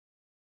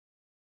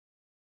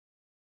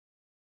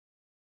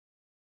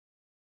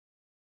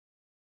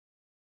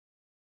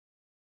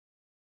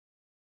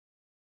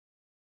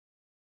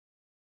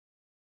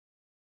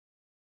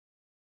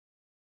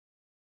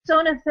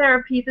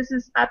sonotherapy. This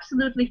is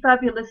absolutely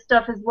fabulous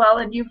stuff as well,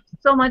 and you've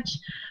so much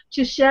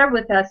to share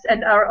with us,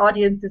 and our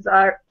audiences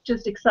are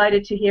just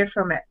excited to hear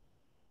from it.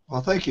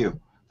 Well, thank you.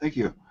 Thank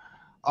you.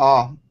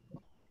 Uh,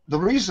 the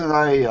reason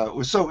I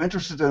was so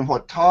interested in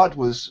what Todd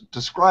was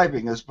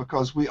describing is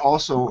because we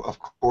also, of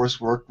course,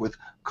 work with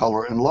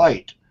color and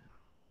light.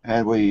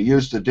 And we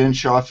use the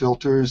Dinshaw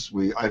filters.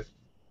 I've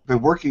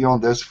been working on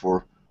this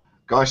for,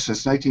 gosh,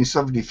 since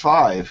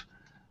 1975.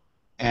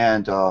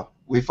 And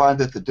we find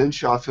that the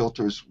Dinshaw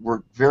filters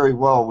work very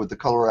well with the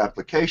color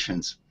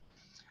applications.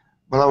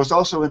 But I was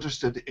also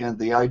interested in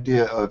the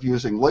idea of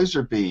using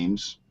laser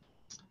beams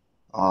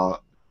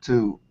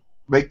to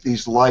make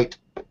these light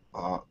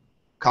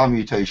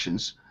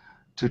commutations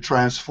to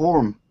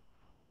transform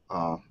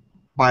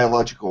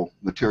biological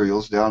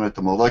materials down at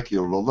the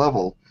molecular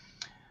level.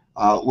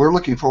 We're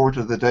looking forward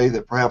to the day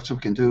that perhaps we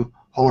can do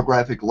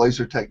holographic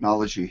laser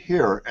technology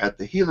here at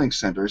the Healing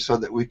Center so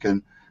that we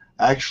can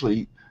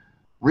actually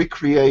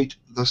recreate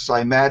the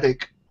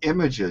cymatic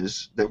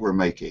images that we're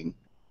making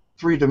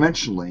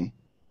three-dimensionally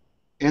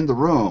in the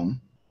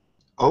room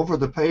over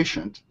the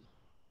patient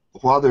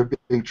while they're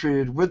being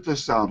treated with the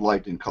sound,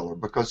 light, and color.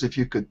 Because if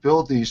you could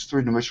build these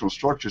three-dimensional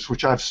structures,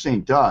 which I've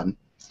seen done,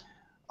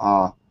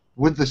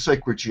 with the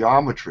sacred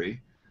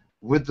geometry,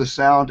 with the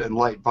sound and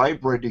light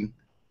vibrating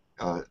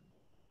in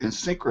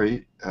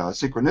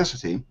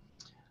synchronicity,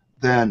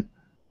 then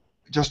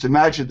just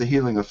imagine the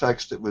healing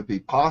effects that would be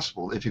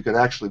possible if you could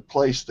actually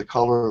place the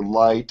color,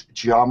 light,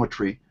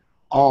 geometry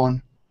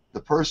on the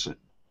person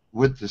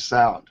with the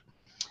sound.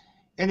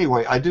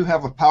 Anyway, I do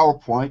have a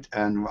PowerPoint,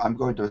 and I'm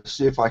going to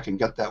see if I can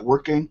get that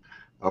working.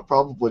 I'll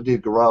probably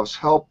need Gaurav's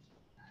help.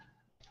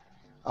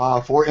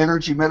 For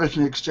Energy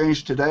Medicine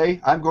Exchange today,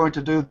 I'm going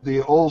to do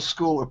the old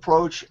school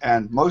approach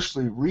and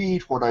mostly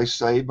read what I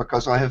say,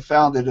 because I have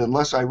found that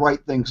unless I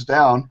write things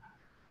down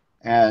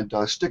and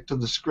stick to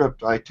the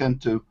script, I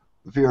tend to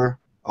veer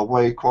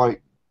away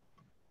quite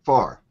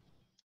far.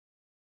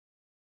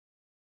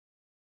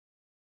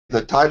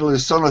 The title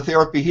is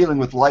Sonotherapy, Healing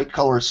with Light,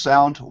 Color,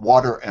 Sound,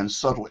 Water, and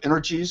Subtle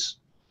Energies.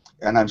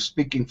 And I'm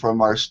speaking from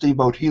our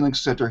Steamboat Healing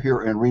Center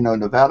here in Reno,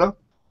 Nevada.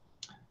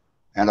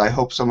 And I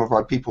hope some of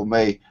our people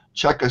may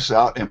check us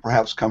out and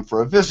perhaps come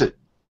for a visit.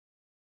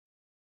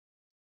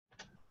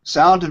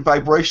 Sound and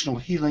vibrational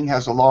healing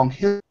has a long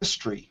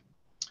history,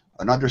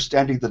 an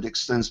understanding that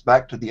extends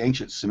back to the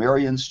ancient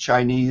Sumerians,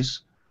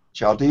 Chinese,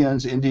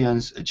 Chaldeans,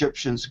 Indians,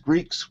 Egyptians,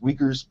 Greeks,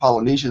 Uyghurs,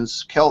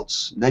 Polynesians,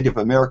 Celts, Native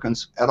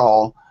Americans et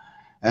al.,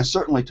 and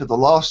certainly to the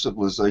lost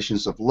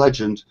civilizations of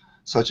legend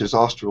such as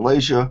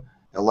Australasia,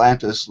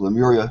 Atlantis,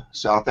 Lemuria,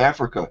 South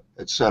Africa,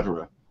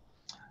 etc.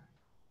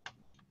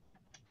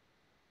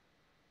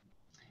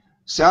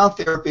 Sound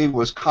therapy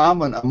was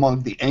common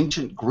among the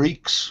ancient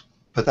Greeks.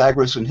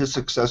 Pythagoras and his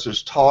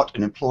successors taught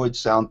and employed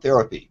sound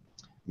therapy.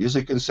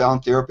 Music and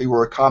sound therapy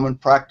were a common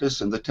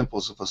practice in the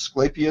temples of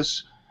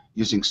Asclepius,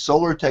 using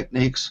solar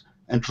techniques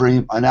and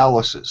dream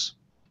analysis.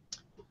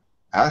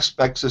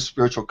 Aspects of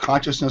spiritual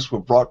consciousness were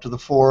brought to the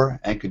fore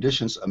and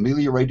conditions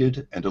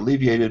ameliorated and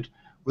alleviated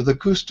with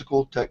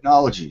acoustical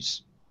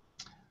technologies.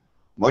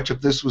 Much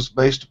of this was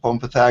based upon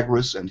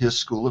Pythagoras and his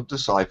school of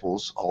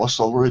disciples, all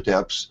solar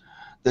adepts,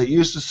 that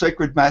used the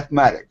sacred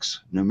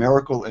mathematics,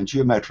 numerical and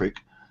geometric,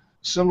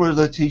 similar to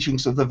the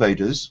teachings of the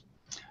Vedas,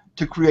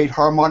 to create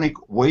harmonic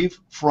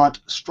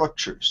wavefront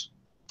structures,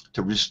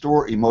 to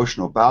restore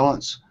emotional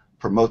balance,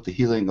 promote the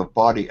healing of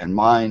body and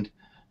mind,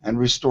 and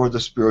restore the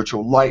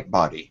spiritual light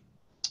body.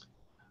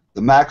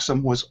 The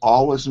maxim was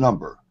all is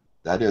number,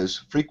 that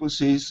is,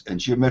 frequencies and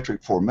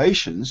geometric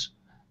formations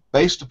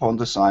based upon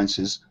the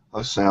sciences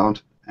of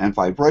sound and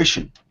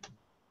vibration.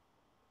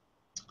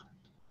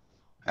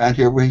 And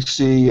here we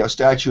see a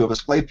statue of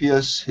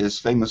Asclepius, his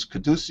famous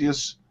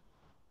caduceus,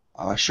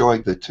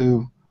 showing the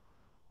two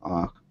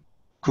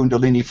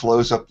kundalini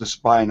flows up the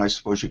spine, I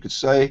suppose you could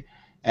say.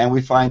 And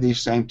we find these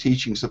same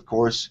teachings, of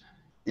course,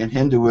 in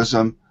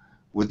Hinduism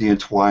with the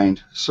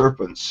entwined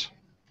serpents.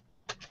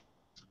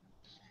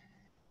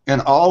 In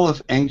all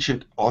of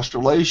ancient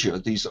Australasia,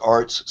 these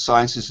arts,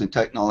 sciences, and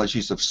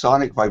technologies of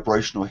sonic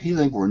vibrational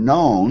healing were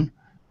known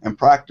and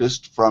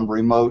practiced from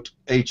remote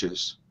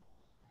ages.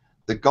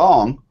 The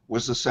gong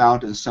was the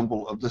sound and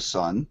symbol of the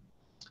sun.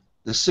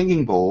 The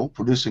singing bowl,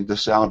 producing the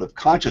sound of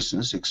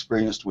consciousness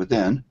experienced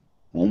within,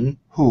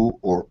 hu,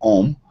 or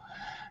om.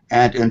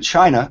 And in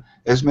China,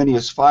 as many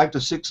as 5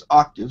 to 6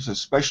 octaves of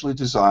specially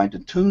designed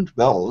and tuned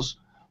bells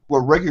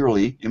were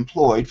regularly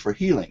employed for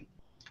healing,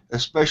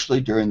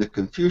 especially during the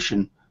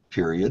Confucian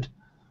period,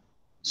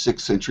 6th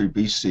century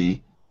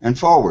BC and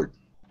forward.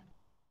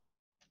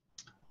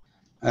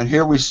 And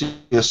here we see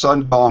a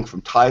sun gong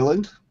from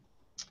Thailand,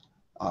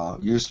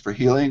 used for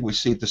healing. We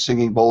see the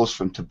singing bowls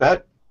from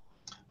Tibet,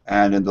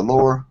 and in the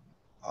lower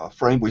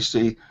frame we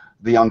see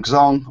the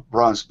Yangzheng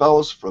bronze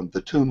bells from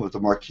the tomb of the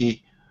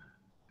Marquis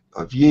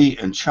of Yi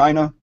in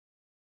China.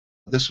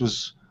 This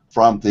was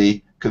from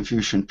the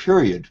Confucian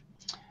period.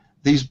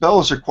 These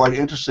bells are quite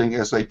interesting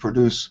as they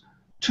produce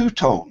two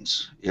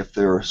tones if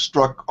they're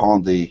struck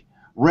on the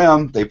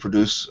rim, they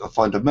produce a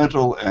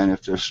fundamental, and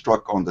if they're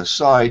struck on the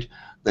side,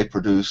 they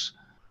produce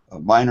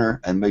minor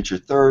and major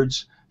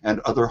thirds and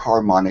other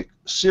harmonic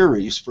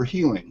series for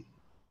healing.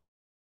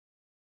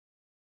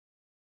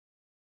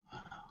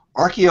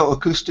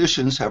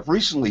 Archaeoacousticians have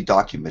recently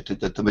documented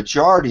that the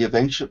majority of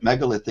ancient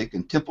megalithic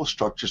and temple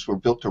structures were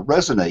built to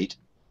resonate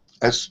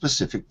at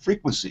specific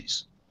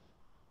frequencies.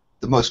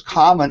 The most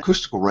common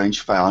acoustical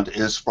range found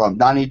is from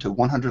 90 to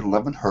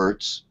 111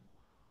 hertz,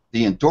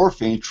 the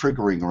endorphin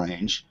triggering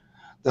range,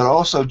 that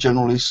also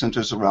generally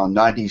centers around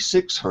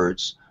 96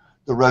 hertz,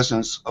 the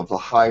resonance of the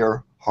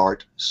higher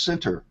heart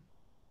center.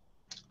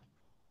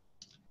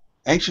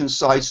 Ancient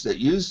sites that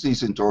use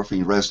these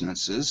endorphin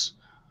resonances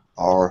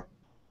are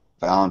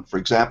found, for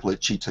example, at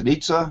Chichen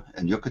Itza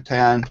in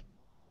Yucatan,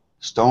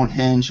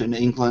 Stonehenge in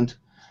England.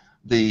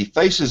 The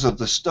faces of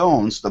the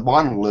stones, the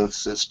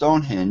monoliths at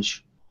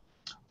Stonehenge,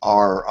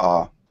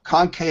 are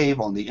concave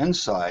on the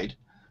inside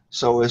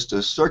so as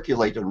to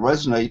circulate and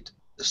resonate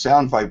the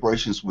sound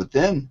vibrations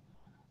within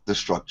the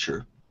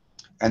structure,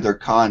 and they're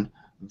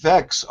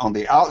convex on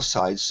the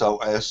outside so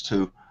as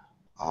to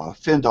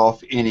fend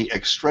off any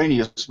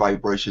extraneous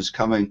vibrations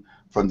coming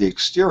from the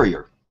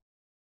exterior.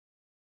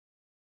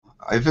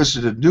 I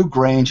visited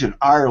Newgrange in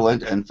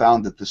Ireland and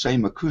found that the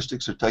same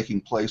acoustics are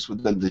taking place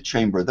within the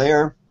chamber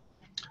there.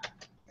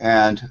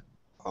 And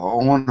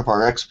on one of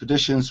our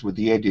expeditions with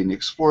the Andean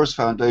Explorers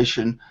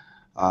Foundation,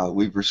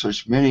 we've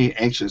researched many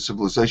ancient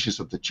civilizations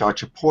of the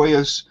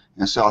Chachapoyas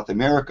in South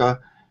America,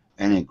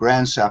 and in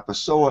Gran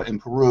Sapasoa in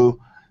Peru,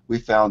 we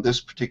found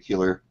this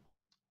particular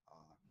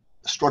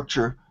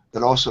structure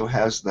that also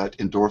has that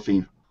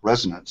endorphin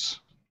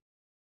resonance.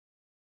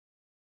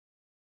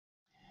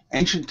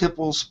 Ancient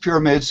temples,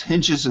 pyramids,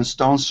 hinges, and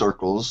stone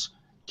circles,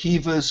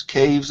 kivas,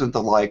 caves, and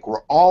the like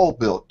were all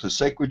built to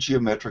sacred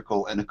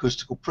geometrical and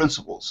acoustical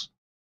principles.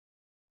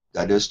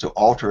 That is, to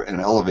alter and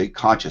elevate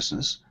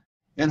consciousness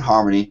in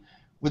harmony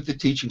with the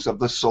teachings of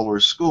the solar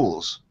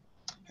schools.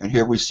 And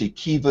here we see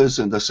kivas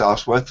in the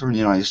southwestern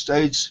United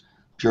States,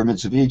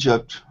 pyramids of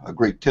Egypt, a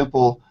Greek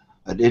temple,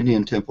 an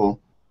Indian temple,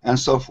 and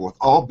so forth,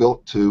 all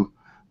built to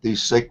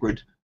these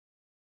sacred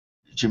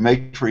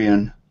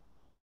geometrian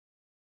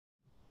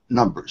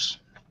numbers.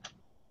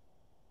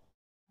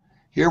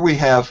 Here we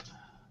have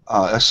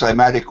a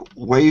cymatic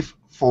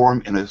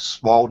waveform in a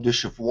small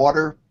dish of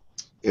water.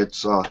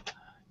 It's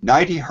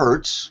 90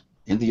 hertz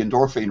in the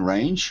endorphin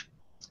range,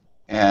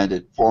 and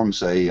it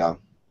forms a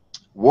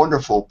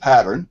wonderful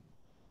pattern.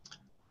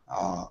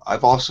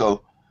 I've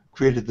also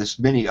created this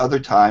many other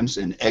times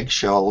in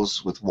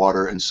eggshells with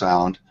water and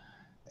sound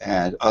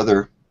and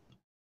other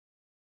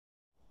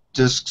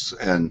discs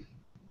and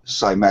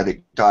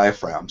cymatic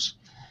diaphragms.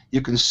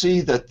 You can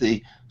see that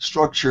the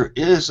structure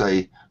is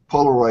a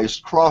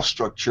polarized cross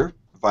structure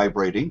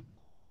vibrating,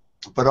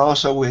 but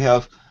also we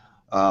have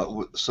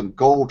some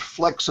gold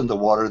flecks in the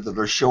water that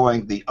are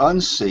showing the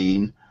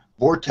unseen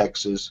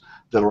vortexes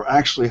that are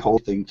actually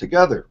holding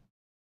together.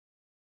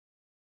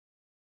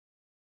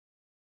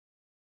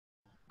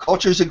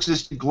 Cultures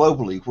existed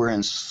globally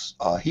wherein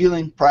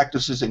healing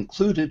practices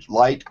included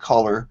light,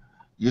 color,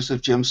 use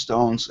of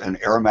gemstones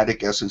and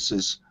aromatic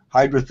essences,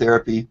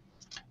 hydrotherapy,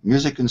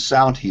 music and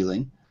sound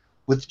healing,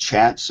 with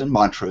chants and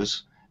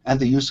mantras, and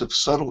the use of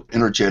subtle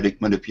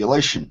energetic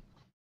manipulation.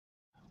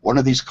 One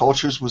of these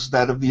cultures was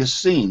that of the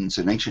Essenes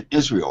in ancient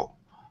Israel,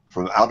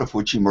 from out of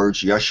which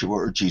emerged Yeshua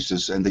or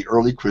Jesus and the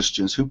early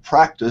Christians who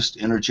practiced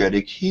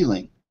energetic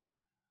healing.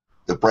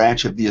 The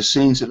branch of the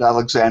Essenes at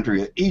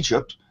Alexandria,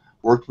 Egypt,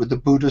 worked with the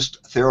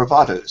Buddhist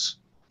Theravadas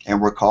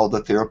and were called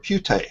the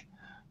Therapeutae,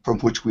 from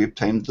which we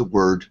obtained the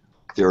word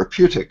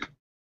therapeutic.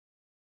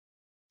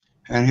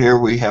 And here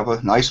we have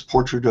a nice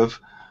portrait of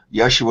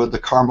Yeshua the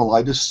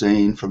Carmelite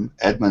Essene from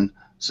Edmund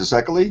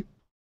Szekely.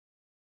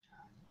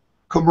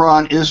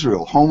 Qumran,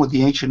 Israel, home of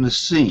the ancient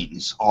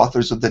Essenes,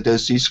 authors of the Dead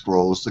Sea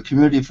Scrolls, the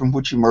community from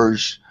which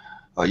emerged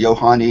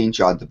Yohanan,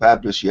 John the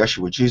Baptist,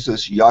 Yeshua,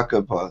 Jesus,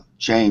 Jacob,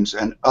 James,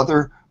 and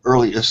other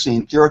early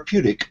Essene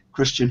therapeutic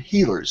Christian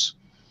healers.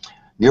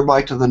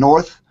 Nearby to the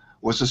north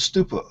was a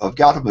stupa of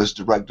Gautama's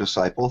direct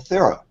disciple,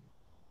 Thera.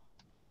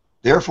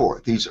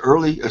 Therefore, these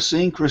early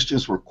Essene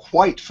Christians were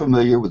quite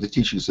familiar with the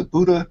teachings of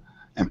Buddha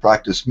and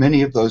practiced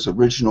many of those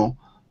original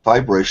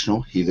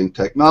vibrational healing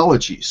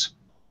technologies.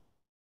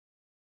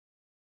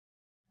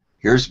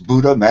 Here's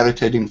Buddha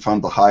meditating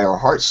from the higher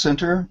heart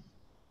center,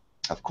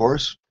 of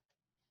course.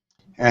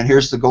 And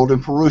here's the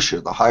golden Purusha,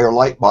 the higher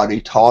light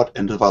body taught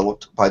and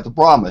developed by the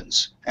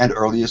Brahmins and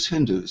earliest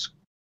Hindus.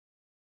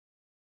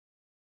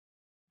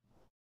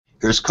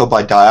 Here's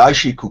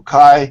Kobayashi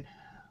Kukai,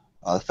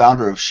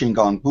 founder of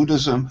Shingon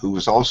Buddhism, who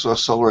was also a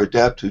solar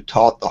adept who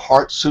taught the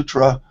Heart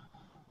Sutra,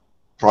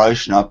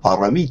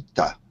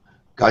 Prajnaparamita,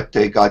 Gate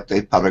Gate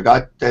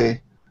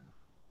Paragate,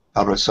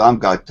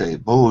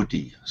 Parasamgate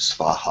Bodhi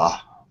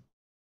Svaha.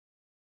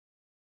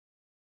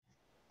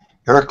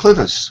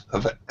 Heraclitus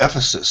of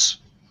Ephesus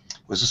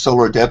was a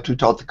solar adept who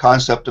taught the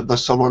concept of the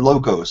solar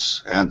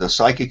logos and the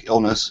psychic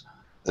illness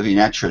of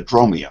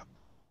enantiodromia.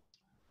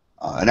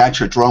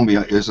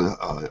 Enantiodromia is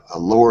a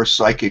lower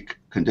psychic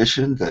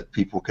condition that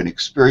people can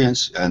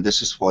experience, and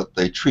this is what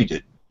they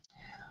treated.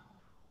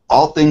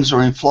 All things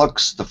are in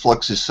flux. The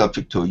flux is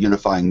subject to a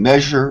unifying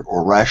measure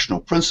or rational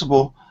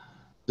principle.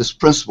 This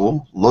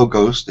principle,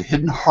 logos, the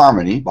hidden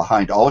harmony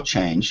behind all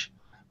change,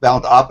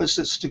 bound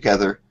opposites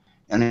together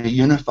in a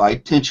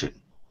unified tension,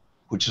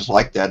 which is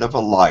like that of a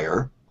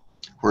lyre,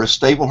 where a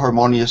stable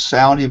harmonious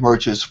sound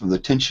emerges from the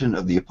tension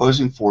of the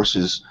opposing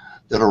forces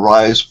that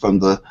arise from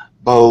the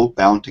bow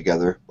bound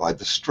together by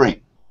the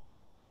string.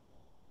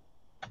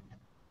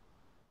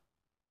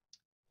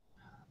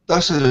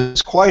 Thus, it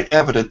is quite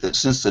evident that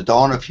since the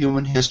dawn of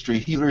human history,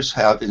 healers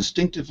have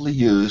instinctively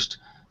used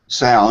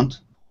sound,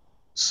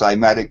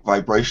 cymatic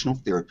vibrational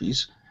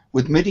therapies,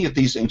 with many of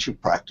these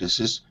ancient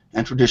practices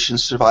and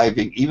traditions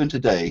surviving even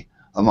today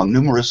among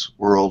numerous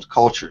world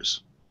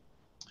cultures.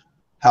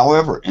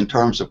 However, in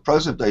terms of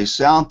present-day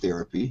sound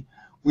therapy,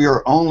 we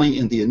are only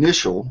in the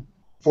initial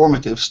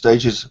formative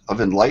stages of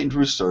enlightened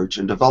research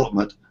and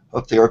development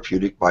of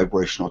therapeutic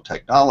vibrational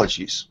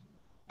technologies.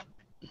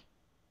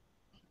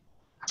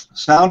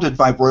 Sound and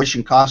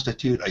vibration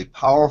constitute a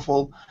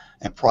powerful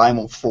and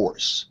primal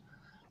force,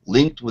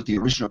 linked with the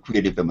original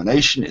creative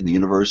emanation in the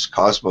universe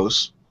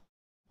cosmos.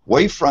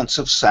 Wavefronts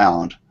of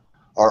sound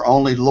are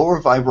only lower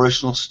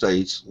vibrational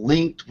states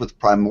linked with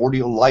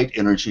primordial light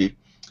energy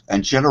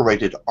and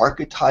generated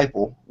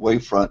archetypal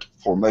wavefront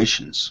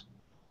formations.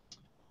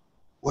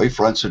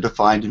 Wavefronts are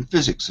defined in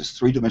physics as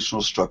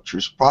three-dimensional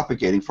structures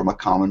propagating from a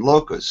common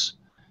locus.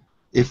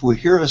 If we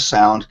hear a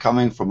sound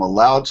coming from a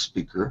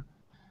loudspeaker,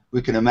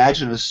 we can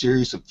imagine a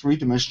series of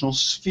three-dimensional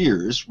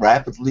spheres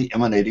rapidly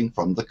emanating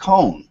from the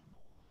cone.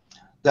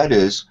 That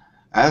is,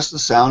 as the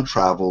sound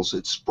travels,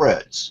 it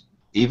spreads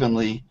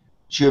evenly,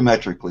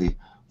 geometrically,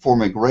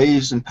 forming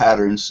rays and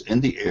patterns in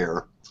the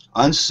air,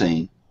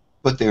 unseen,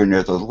 but they are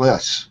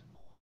nevertheless.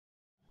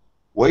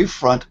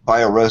 Wavefront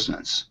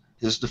bioresonance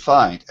is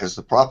defined as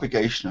the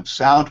propagation of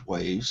sound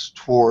waves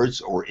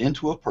towards or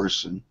into a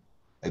person,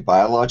 a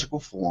biological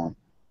form,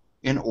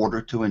 in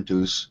order to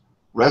induce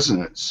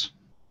resonance.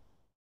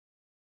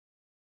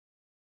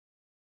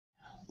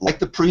 Like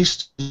the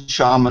priests and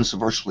shamans of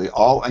virtually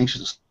all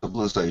ancient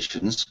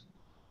civilizations,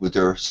 with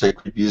their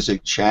sacred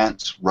music,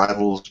 chants,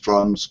 rattles,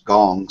 drums,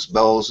 gongs,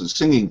 bells, and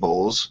singing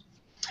bowls,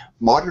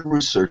 modern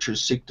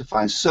researchers seek to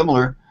find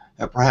similar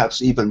and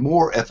perhaps even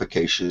more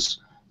efficacious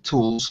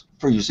tools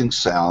for using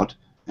sound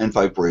and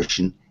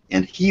vibration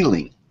in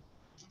healing.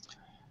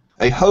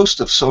 A host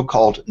of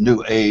so-called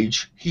New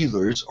Age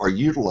healers are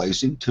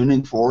utilizing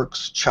tuning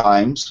forks,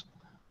 chimes,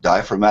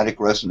 diaphragmatic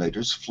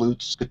resonators,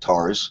 flutes,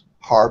 guitars,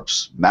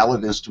 harps,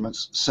 mallet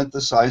instruments,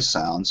 synthesized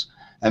sounds,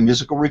 and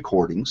musical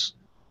recordings,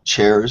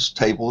 chairs,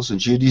 tables, and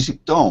geodesic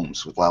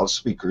domes with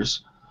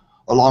loudspeakers,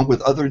 along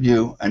with other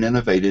new and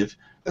innovative,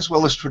 as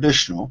well as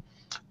traditional,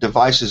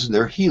 devices in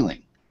their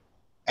healing,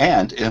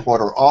 and in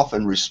what are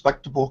often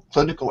respectable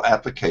clinical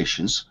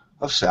applications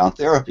of sound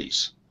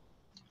therapies.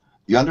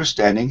 The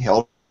understanding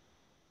held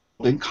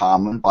in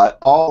common by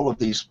all of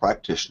these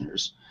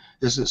practitioners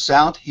is that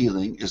sound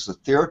healing is the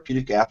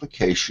therapeutic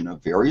application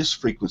of various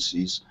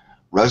frequencies,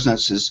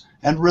 resonances,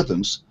 and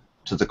rhythms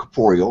to the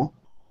corporeal,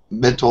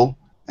 mental,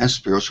 and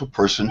spiritual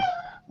person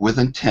with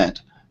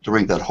intent to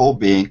bring that whole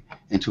being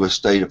into a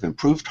state of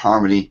improved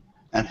harmony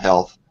and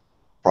health,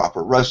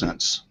 proper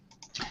resonance.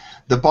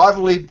 The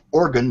bodily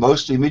organ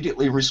most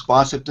immediately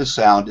responsive to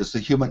sound is the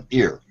human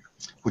ear,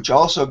 which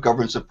also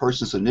governs a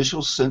person's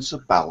initial sense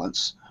of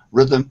balance,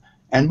 rhythm,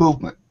 and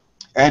movement,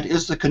 and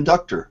is the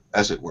conductor,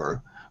 as it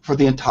were, for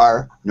the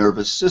entire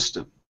nervous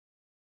system.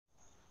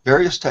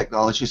 Various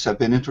technologies have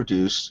been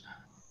introduced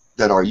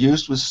that are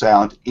used with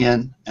sound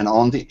in and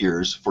on the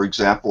ears. For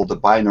example, the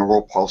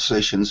binaural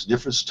pulsations,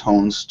 different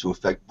tones to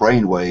affect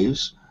brain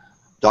waves,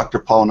 Dr.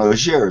 Paul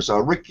Nogier's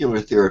auricular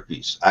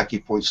therapies,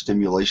 acupoint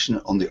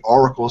stimulation on the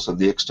auricles of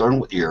the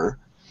external ear,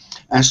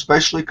 and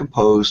specially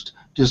composed,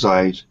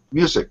 designed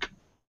music.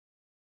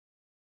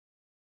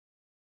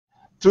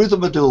 Through the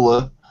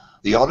medulla,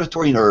 the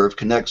auditory nerve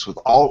connects with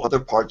all other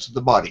parts of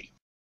the body,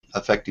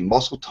 affecting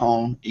muscle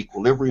tone,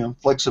 equilibrium,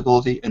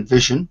 flexibility, and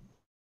vision.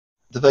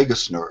 The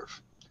vagus nerve,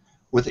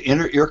 with the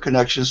inner ear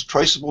connections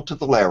traceable to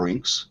the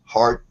larynx,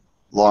 heart,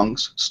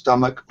 lungs,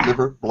 stomach,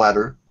 liver,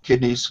 bladder,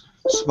 kidneys,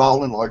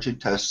 small and large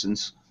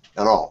intestines,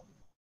 and all.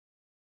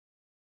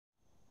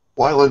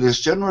 While it is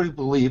generally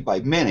believed by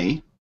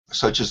many,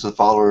 such as the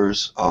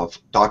followers of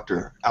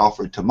Dr.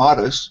 Alfred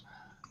Tomatis,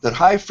 that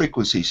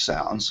high-frequency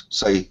sounds,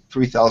 say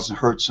 3,000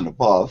 hertz and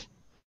above,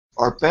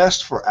 are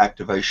best for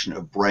activation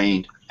of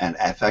brain and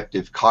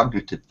affective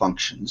cognitive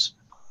functions,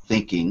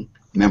 thinking,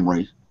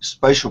 memory,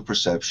 spatial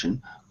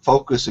perception,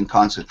 focus, and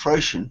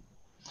concentration,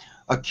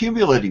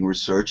 accumulating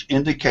research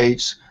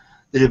indicates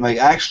that it may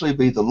actually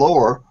be the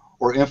lower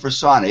or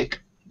infrasonic,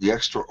 the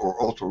extra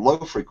or ultra-low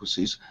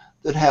frequencies,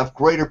 that have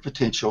greater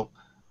potential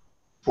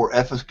for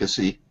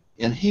efficacy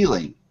in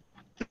healing.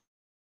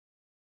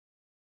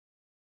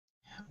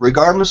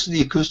 Regardless of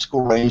the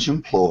acoustical range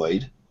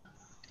employed,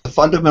 the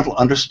fundamental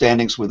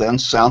understandings within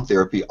sound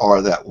therapy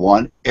are that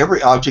 1.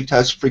 Every object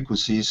has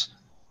frequencies,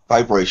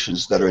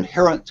 vibrations that are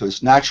inherent to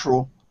its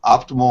natural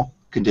optimal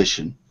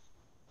condition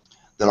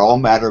that all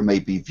matter may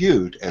be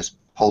viewed as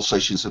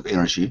pulsations of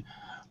energy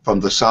from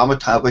the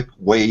subatomic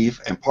wave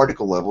and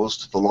particle levels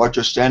to the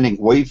larger standing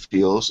wave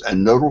fields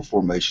and nodal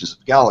formations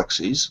of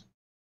galaxies.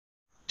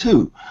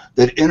 2,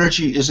 that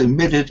energy is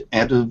emitted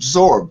and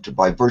absorbed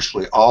by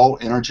virtually all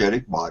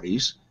energetic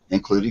bodies,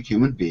 including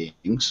human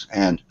beings.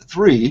 And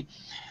 3,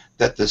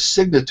 that the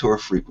signature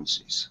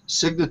frequencies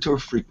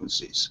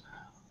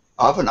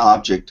of an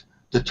object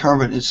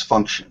determine its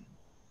function,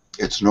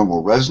 its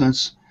normal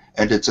resonance,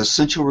 and its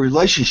essential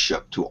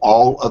relationship to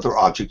all other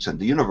objects in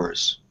the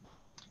universe.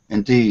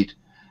 Indeed,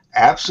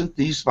 absent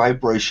these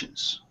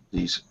vibrations,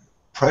 these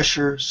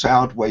pressure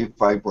sound wave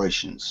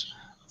vibrations,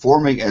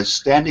 forming as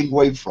standing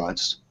wave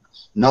fronts,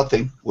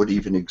 nothing would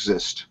even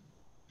exist.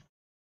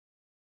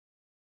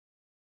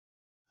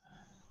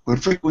 When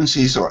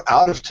frequencies are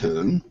out of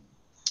tune,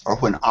 or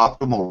when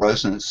optimal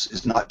resonance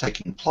is not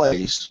taking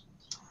place,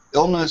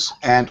 illness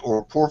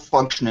and/or poor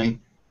functioning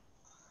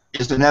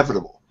is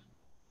inevitable.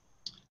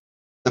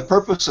 The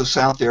purpose of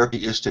sound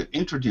therapy is to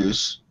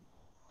introduce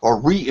or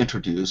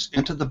reintroduce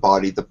into the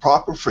body the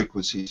proper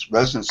frequencies,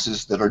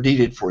 resonances that are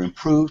needed for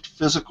improved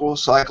physical,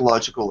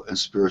 psychological, and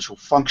spiritual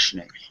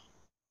functioning.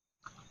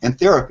 In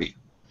therapy,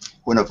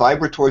 when a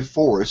vibratory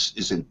force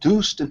is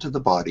induced into the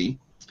body,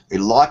 a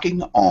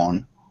locking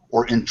on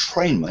or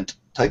entrainment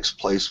takes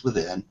place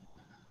within,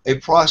 a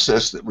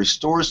process that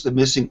restores the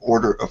missing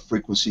order of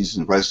frequencies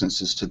and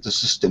resonances to the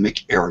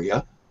systemic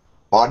area,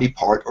 body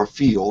part, or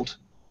field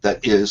that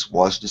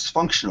was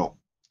dysfunctional.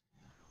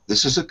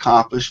 This is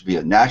accomplished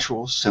via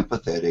natural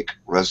sympathetic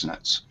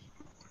resonance.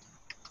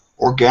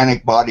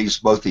 Organic bodies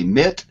both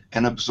emit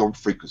and absorb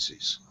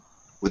frequencies.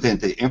 Within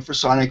the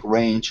infrasonic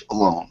range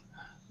alone,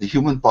 the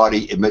human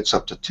body emits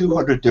up to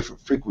 200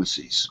 different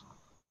frequencies.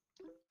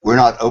 We're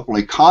not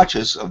openly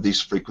conscious of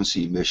these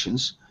frequency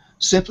emissions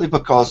simply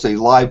because they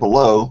lie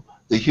below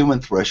the human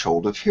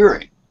threshold of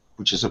hearing,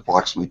 which is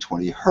approximately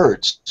 20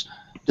 hertz,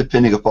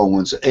 depending upon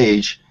one's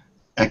age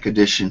and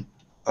condition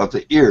of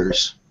the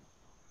ears.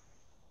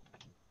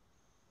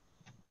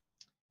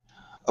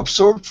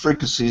 Absorbed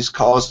frequencies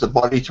cause the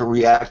body to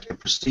react and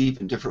perceive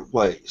in different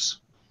ways.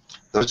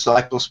 Those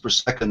cycles per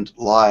second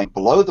lying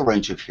below the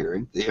range of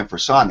hearing, the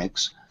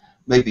infrasonics,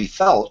 may be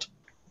felt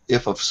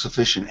if of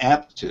sufficient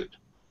amplitude.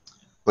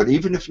 But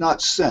even if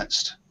not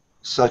sensed,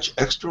 such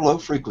extra low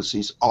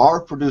frequencies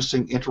are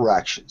producing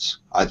interactions,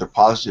 either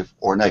positive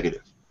or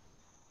negative.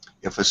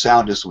 If a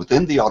sound is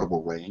within the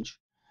audible range,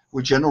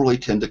 we generally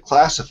tend to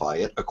classify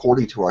it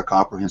according to our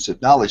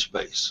comprehensive knowledge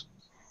base.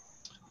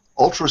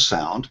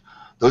 Ultrasound,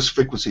 those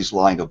frequencies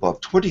lying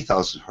above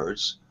 20,000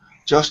 hertz,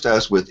 just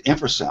as with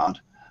infrasound,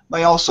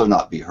 may also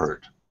not be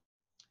heard.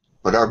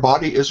 But our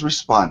body is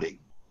responding,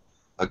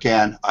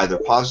 again, either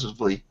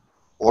positively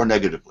or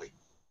negatively.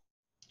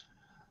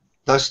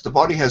 Thus, the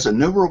body has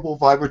innumerable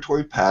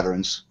vibratory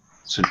patterns,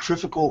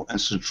 centrifugal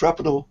and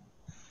centripetal,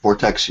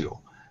 vortexial,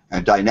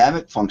 and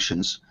dynamic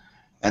functions,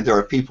 and there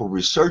are people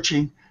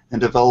researching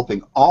and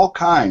developing all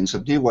kinds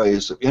of new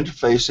ways of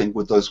interfacing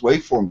with those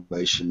wave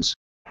formations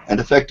and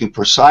affecting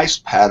precise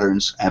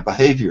patterns and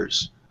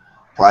behaviors,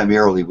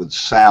 primarily with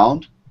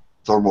sound,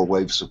 thermal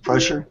waves of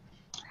pressure,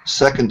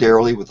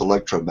 secondarily with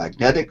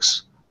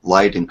electromagnetics,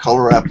 light and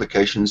color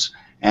applications,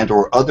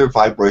 and/or other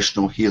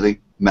vibrational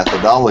healing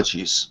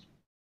methodologies.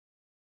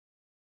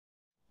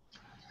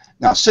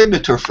 Now,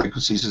 signature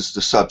frequencies is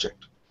the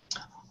subject.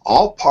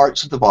 All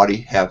parts of the body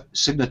have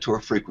signature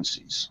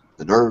frequencies.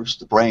 The nerves,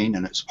 the brain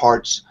and its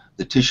parts,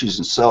 the tissues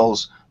and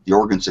cells, the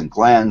organs and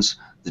glands,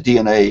 the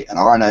DNA and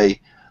RNA,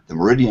 the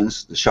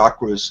meridians, the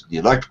chakras, the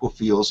electrical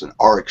fields, and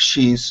auric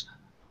sheaths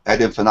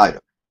ad infinitum.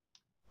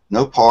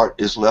 No part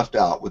is left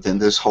out within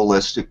this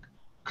holistic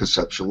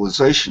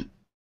conceptualization.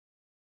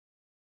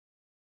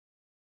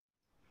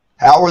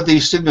 How are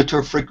these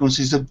signature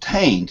frequencies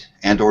obtained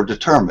and/or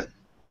determined?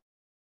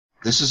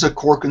 This is a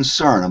core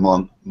concern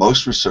among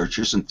most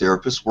researchers and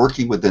therapists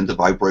working within the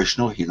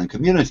vibrational healing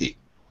community.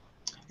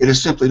 It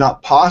is simply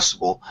not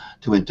possible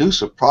to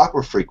induce a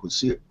proper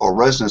frequency or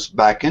resonance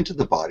back into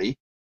the body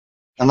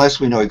unless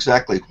we know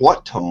exactly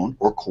what tone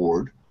or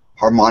chord,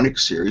 harmonic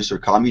series, or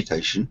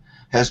commutation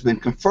has been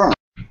confirmed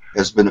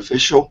as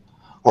beneficial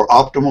or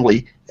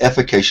optimally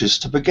efficacious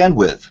to begin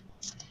with.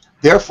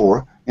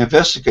 Therefore,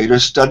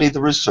 investigators study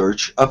the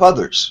research of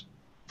others.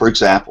 For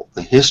example,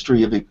 the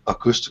history of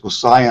acoustical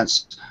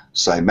science,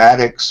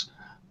 cymatics,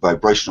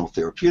 vibrational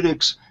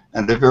therapeutics,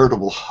 and a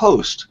veritable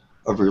host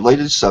of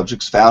related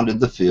subjects found in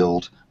the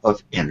field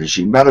of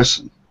energy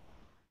medicine.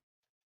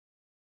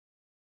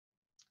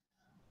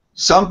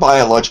 Some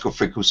biological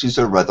frequencies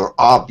are rather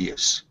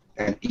obvious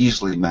and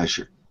easily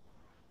measured.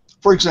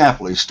 For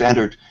example, a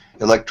standard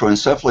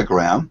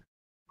electroencephalogram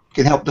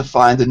can help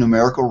define the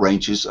numerical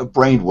ranges of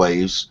brain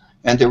waves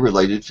and their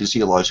related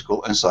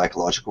physiological and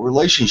psychological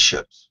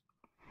relationships.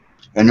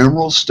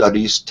 Innumerable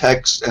studies,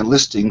 texts, and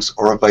listings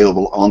are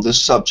available on this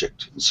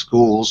subject in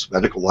schools,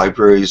 medical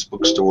libraries,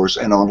 bookstores,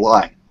 and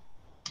online.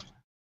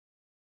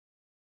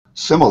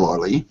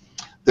 Similarly,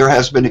 there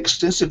has been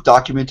extensive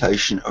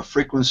documentation of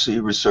frequency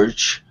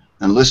research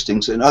and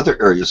listings in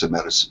other areas of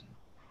medicine.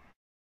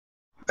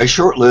 A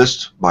short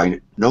list,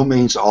 by no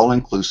means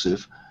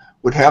all-inclusive,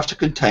 would have to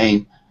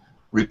contain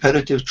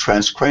repetitive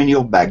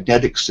transcranial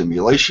magnetic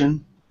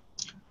stimulation,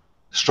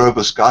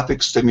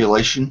 stroboscopic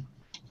stimulation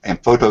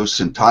and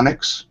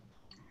photosyntonics,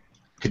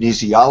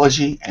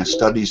 kinesiology and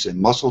studies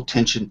in muscle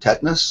tension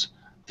tetanus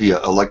via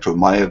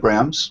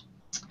electromyograms,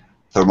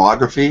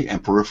 thermography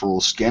and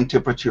peripheral skin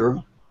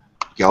temperature,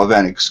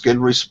 galvanic skin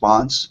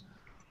response,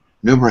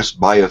 numerous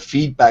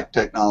biofeedback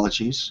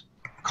technologies,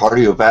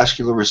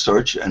 cardiovascular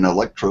research and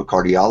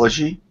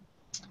electrocardiology,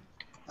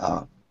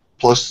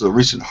 plus the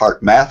recent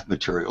heart math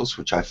materials,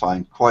 which I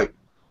find quite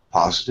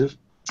positive,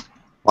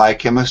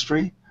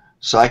 biochemistry,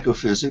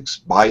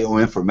 psychophysics,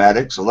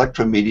 bioinformatics,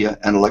 electromedia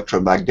and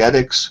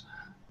electromagnetics,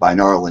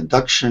 binaural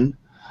induction,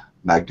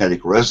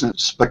 magnetic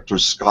resonance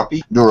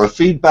spectroscopy,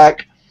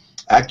 neurofeedback,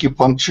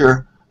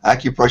 acupuncture,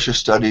 acupressure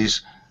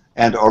studies,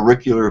 and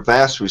auricular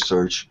vast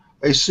research,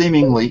 a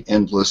seemingly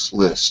endless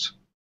list.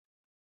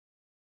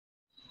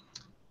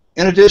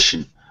 In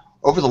addition,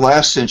 over the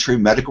last century,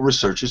 medical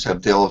researchers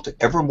have delved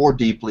ever more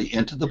deeply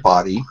into the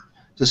body,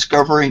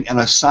 discovering and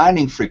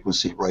assigning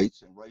frequency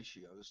rates and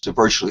ratios to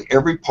virtually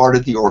every part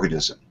of the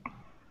organism: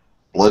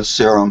 blood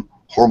serum,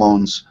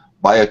 hormones,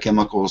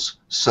 biochemicals,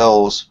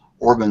 cells,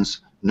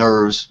 organs,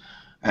 nerves,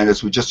 and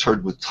as we just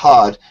heard with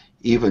Todd,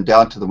 even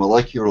down to the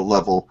molecular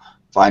level,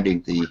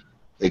 finding the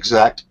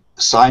exact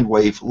sine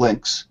wave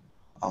links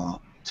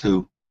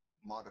to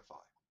modify.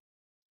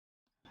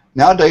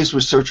 Nowadays,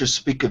 researchers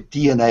speak of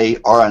DNA,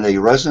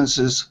 RNA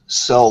resonances,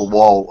 cell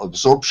wall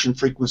absorption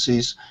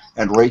frequencies,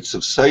 and rates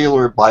of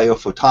cellular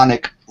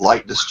biophotonic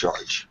light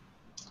discharge.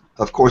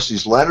 Of course,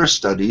 these latter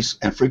studies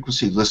and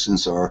frequency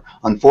listings are,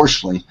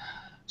 unfortunately,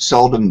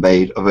 seldom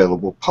made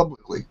available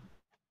publicly.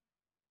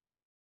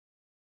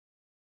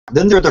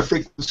 Then there are the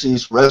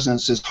frequencies,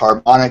 resonances,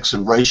 harmonics,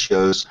 and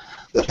ratios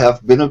that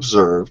have been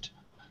observed,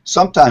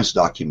 sometimes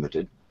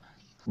documented,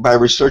 by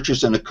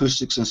researchers in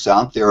acoustics and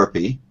sound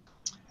therapy,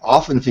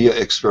 often via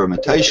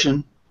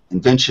experimentation,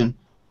 invention,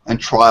 and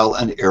trial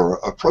and error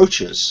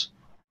approaches.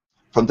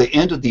 From the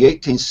end of the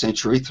 18th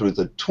century through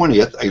the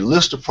 20th, a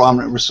list of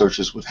prominent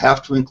researchers would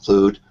have to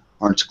include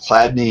Ernst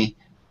Chladni,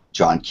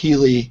 John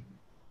Keeley,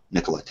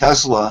 Nikola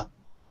Tesla,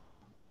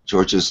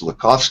 Georges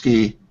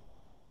Lakhovsky,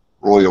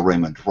 Royal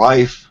Raymond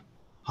Rife,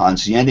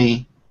 Hans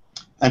Jenny,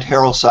 and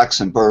Harold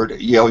Saxon Bird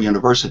at Yale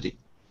University.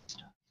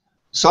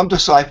 Some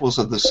disciples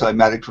of the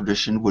cymatic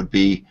tradition would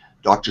be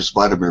Drs.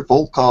 Vladimir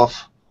Volkov,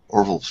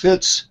 Orville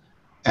Fitz,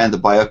 and the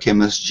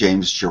biochemist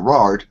James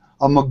Gerard,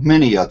 among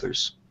many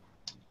others.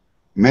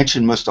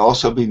 Mention must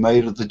also be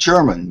made of the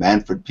German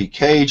Manfred P.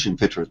 Cage,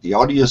 inventor of the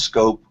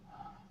audioscope,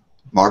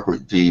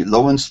 Margaret V.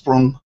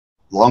 Lowenström,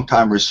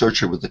 longtime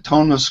researcher with the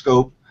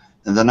tonoscope,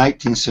 and the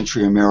 19th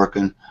century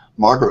American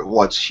Margaret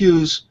Watts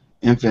Hughes,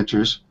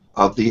 inventors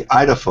of the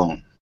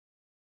idophone.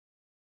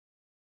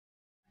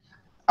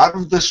 Out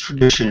of this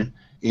tradition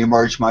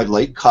emerged my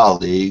late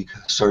colleague,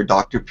 Sir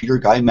Dr. Peter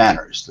Guy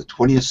Manners, the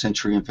 20th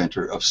century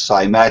inventor of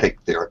cymatic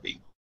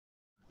therapy.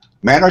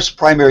 Manners'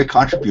 primary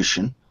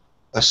contribution,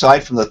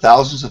 aside from the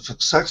thousands of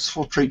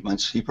successful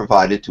treatments he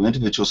provided to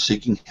individuals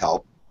seeking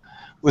help,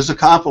 was a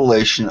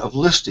compilation of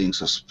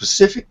listings of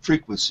specific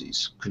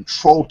frequencies,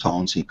 control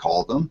tones he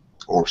called them,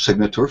 or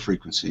signature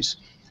frequencies,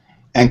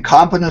 and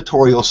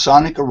combinatorial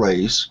sonic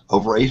arrays,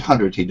 over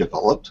 800 he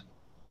developed,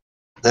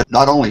 that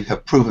not only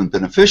have proven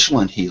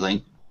beneficial in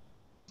healing,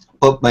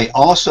 but may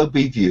also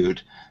be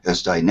viewed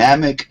as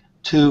dynamic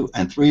 2-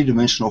 and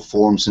 3-dimensional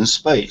forms in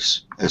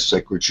space, as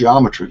sacred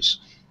geometries,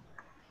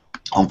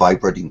 on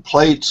vibrating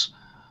plates,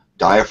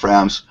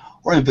 diaphragms,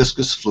 or in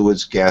viscous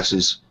fluids,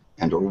 gases,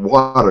 and or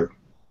water.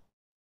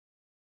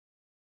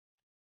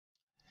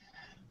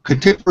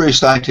 Contemporary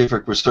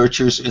scientific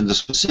researchers in the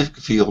specific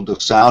field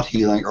of sound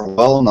healing are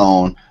well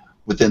known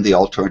within the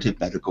alternative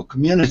medical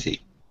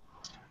community.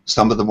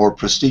 Some of the more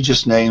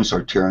prestigious names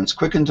are Terence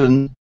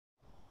Quickenden,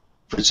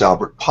 Fritz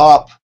Albert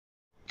Popp,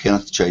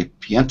 Kenneth J.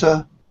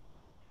 Pienta,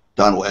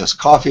 Donald S.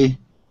 Coffey,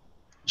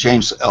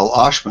 James L.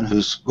 Oshman,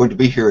 who's going to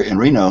be here in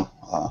Reno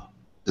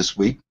this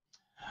week,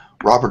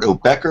 Robert O.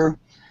 Becker,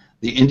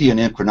 the Indian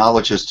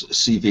endocrinologist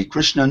C.V.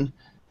 Krishnan,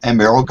 and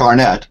Merrill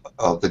Garnett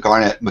of the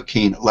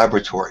Garnett-McKean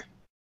Laboratory.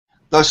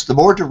 Thus, the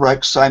more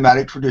direct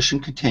cymatic tradition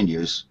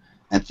continues,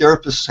 and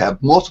therapists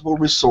have multiple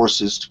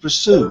resources to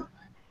pursue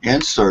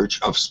in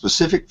search of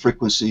specific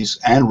frequencies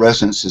and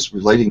resonances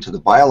relating to the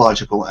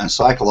biological and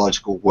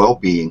psychological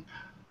well-being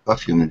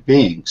of human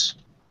beings.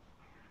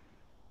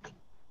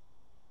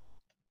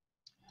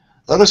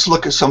 Let us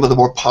look at some of the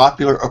more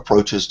popular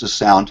approaches to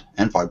sound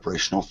and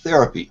vibrational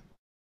therapy.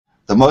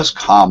 The most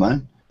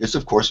common is,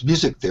 of course,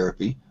 music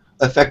therapy,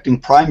 affecting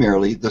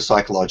primarily the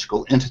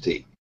psychological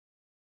entity.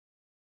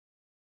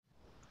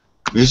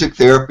 Music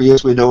therapy,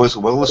 as we know, is a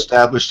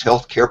well-established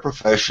healthcare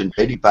profession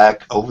dating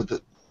back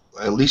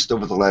at least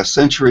over the last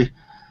century,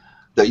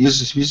 that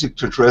uses music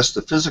to address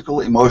the physical,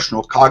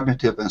 emotional,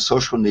 cognitive, and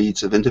social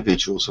needs of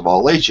individuals of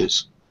all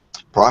ages.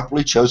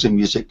 Properly chosen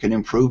music can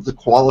improve the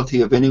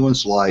quality of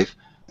anyone's life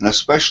and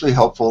especially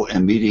helpful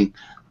in meeting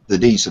the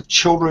needs of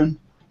children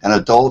and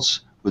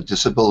adults with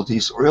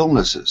disabilities or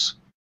illnesses.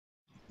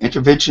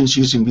 Interventions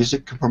using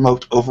music can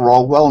promote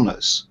overall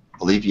wellness,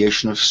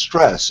 alleviation of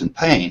stress and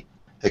pain,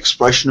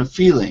 expression of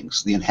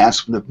feelings, the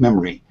enhancement of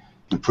memory,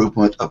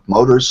 improvement of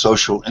motor,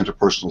 social,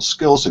 interpersonal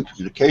skills and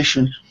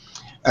communication,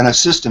 and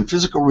assist in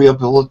physical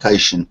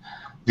rehabilitation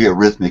via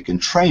rhythmic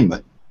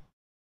entrainment.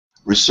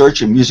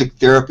 Research in music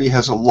therapy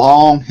has a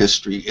long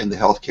history in the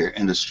healthcare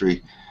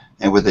industry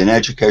and within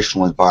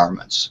educational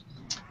environments.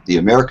 The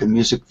American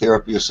Music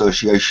Therapy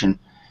Association,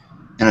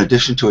 in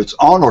addition to its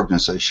own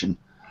organization,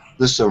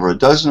 lists over a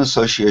dozen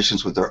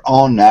associations with their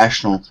own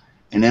national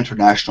and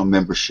international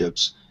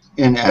memberships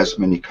in as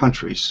many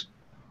countries.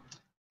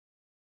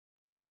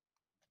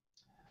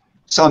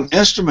 Some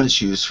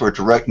instruments used for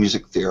direct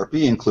music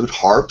therapy include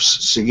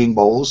harps, singing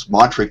bowls,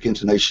 mantric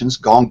intonations,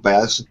 gong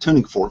baths, and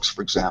tuning forks,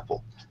 for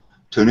example.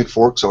 Tuning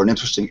forks are an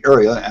interesting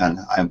area, and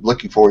I'm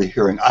looking forward to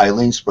hearing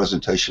Eileen's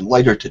presentation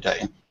later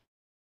today.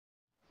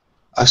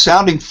 A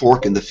sounding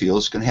fork in the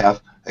fields can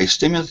have a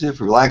stimulative,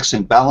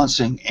 relaxing,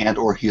 balancing,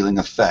 and/or healing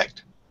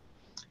effect.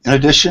 In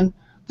addition,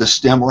 the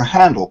stem or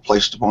handle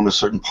placed upon a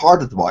certain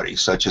part of the body,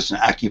 such as an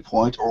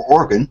acupoint or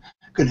organ,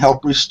 can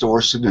help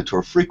restore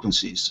signature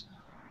frequencies,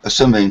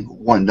 assuming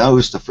one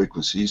knows the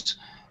frequencies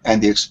and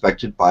the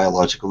expected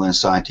biological and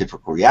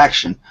scientific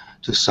reaction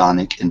to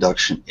sonic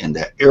induction in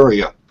that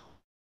area.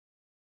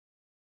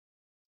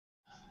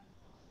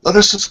 Let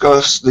us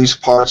discuss these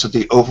parts of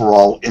the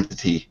overall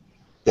entity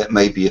that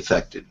may be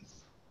affected.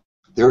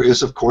 There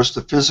is, of course,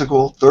 the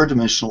physical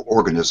third-dimensional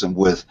organism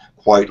with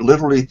quite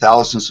literally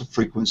thousands of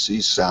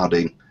frequencies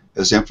sounding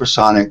as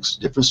infrasonics,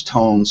 different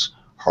tones,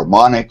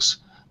 harmonics,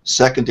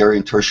 secondary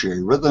and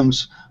tertiary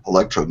rhythms,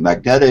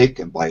 electromagnetic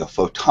and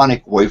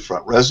biophotonic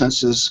wavefront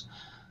resonances,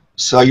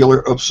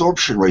 cellular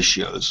absorption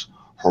ratios,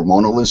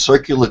 hormonal and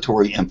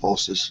circulatory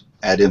impulses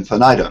ad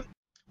infinitum,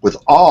 with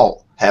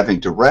all having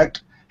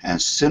direct and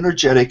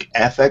synergetic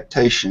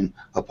affectation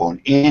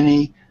upon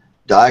any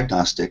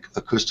diagnostic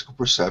acoustical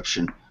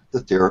perception the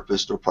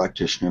therapist or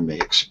practitioner may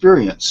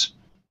experience.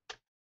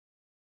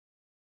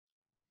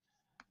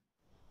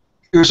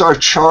 Here's our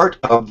chart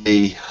of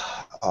the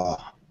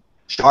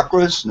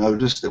chakras.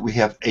 Notice that we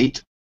have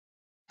 8.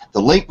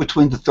 The link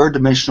between the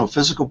third-dimensional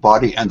physical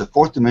body and the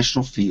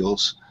fourth-dimensional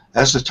fields,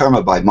 as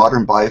determined by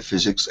modern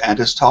biophysics and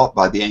as taught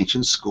by the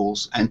ancient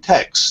schools and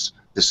texts.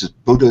 This is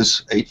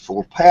Buddha's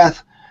Eightfold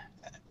Path,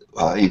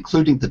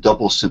 including the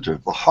double center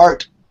of the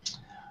heart.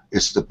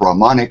 It's the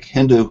Brahmanic,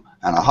 Hindu,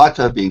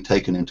 Anahata being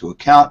taken into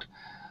account.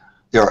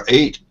 There are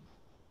 8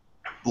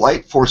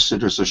 light force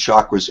centers or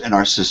chakras in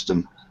our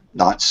system,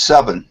 not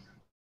 7.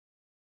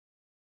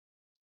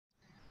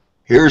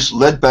 Here's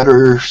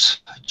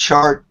Ledbetter's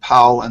chart,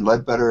 Powell and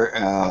Ledbetter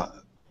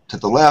to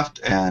the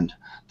left, and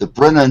the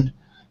Brennan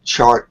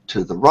chart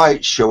to the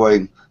right,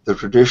 showing the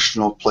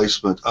traditional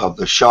placement of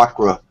the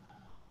chakra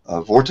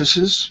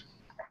vortices.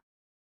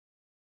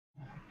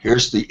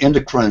 Here's the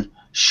endocrine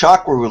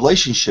chakra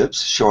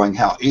relationships, showing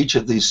how each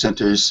of these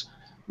centers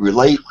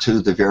relate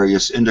to the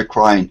various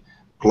endocrine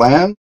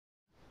glands.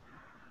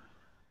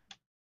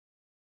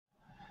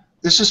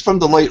 This is from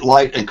the late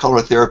light and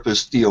color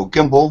therapist Theo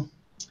Gimbel,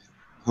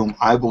 whom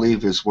I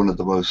believe is one of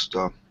the most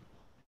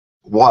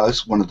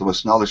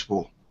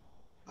knowledgeable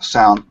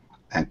sound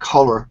and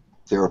color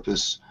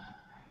therapists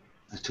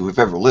to have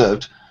ever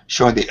lived,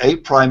 showing the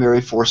 8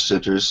 primary force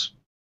centers.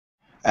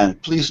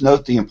 And please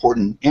note the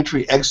important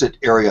entry-exit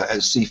area at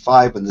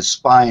C5 in the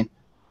spine,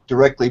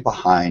 directly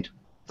behind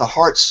the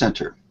heart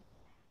center.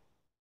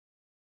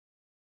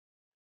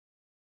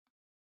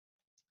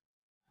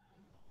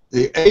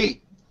 The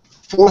 8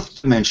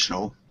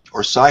 fourth-dimensional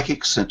or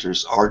psychic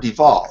centers are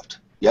devolved,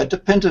 yet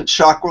dependent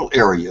chakral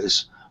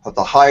areas of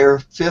the higher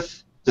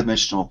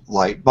 5th-dimensional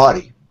light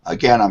body.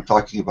 Again, I'm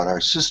talking about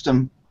our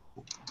system,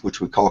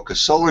 which we call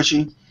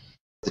Cassology.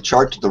 The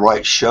chart to the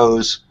right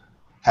shows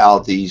how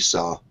these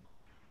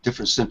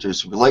different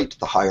centers relate to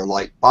the higher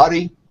light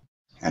body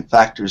and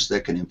factors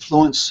that can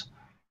influence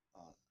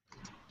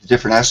the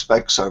different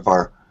aspects of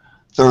our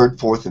 3rd,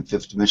 4th, and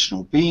 5th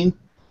dimensional being.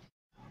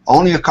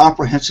 Only a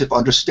comprehensive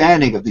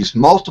understanding of these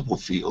multiple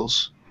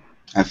fields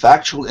and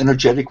factual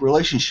energetic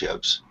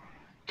relationships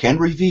can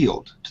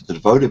reveal to the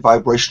devoted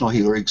vibrational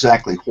healer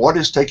exactly what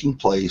is taking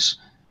place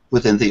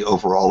within the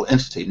overall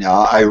entity.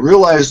 Now, I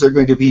realize there are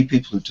going to be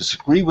people who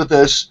disagree with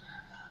this.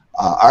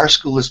 Our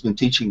school has been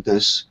teaching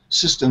this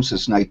system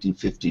since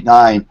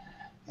 1959,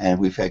 and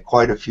we've had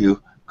quite a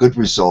few good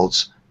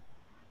results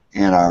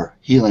in our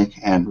healing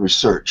and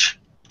research.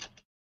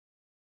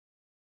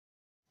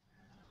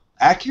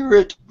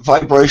 Accurate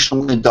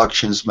vibrational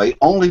inductions may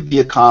only be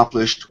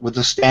accomplished with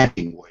a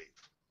standing wave.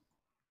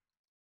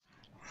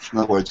 In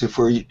other words, if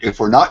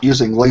we're not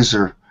using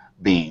laser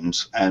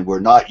beams and we're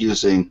not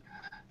using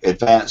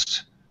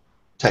advanced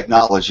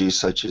technologies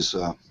such as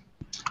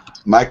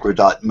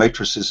microdot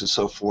matrices and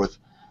so forth,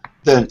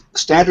 then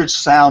standard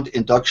sound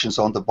inductions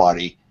on the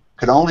body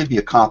can only be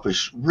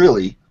accomplished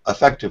really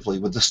effectively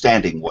with the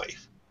standing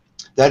wave.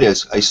 That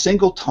is, a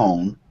single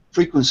tone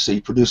frequency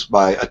produced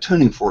by a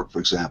tuning fork, for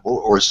example,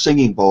 or a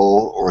singing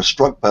bowl or a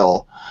struck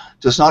bell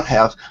does not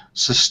have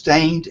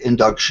sustained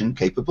induction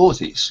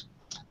capabilities.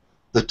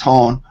 The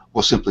tone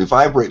will simply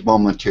vibrate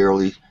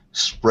momentarily,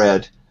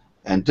 spread,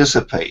 and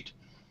dissipate.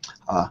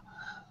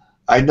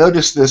 I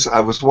noticed this. I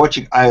was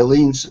watching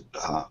Eileen's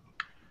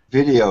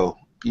video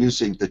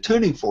using the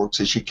tuning forks,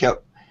 and she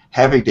kept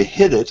having to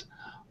hit it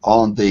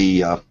on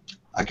the,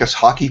 I guess,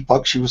 hockey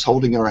puck she was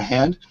holding in her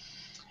hand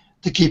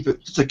to keep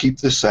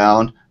the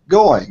sound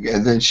going.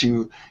 And then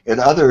in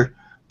other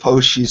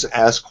posts, she's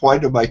asked, why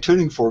do my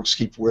tuning forks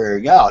keep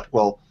wearing out?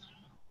 Well,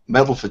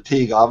 metal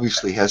fatigue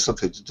obviously has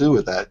something to do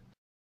with that.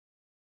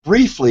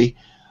 Briefly,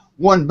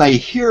 one may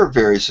hear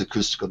various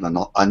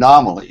acoustical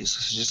anomalies,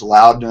 such as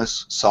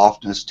loudness,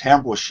 softness,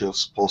 timbral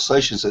shifts,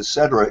 pulsations,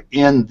 etc.,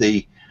 in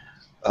the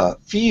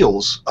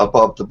fields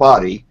above the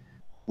body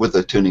with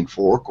a tuning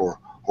fork or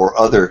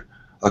other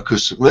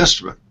acoustical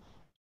instrument.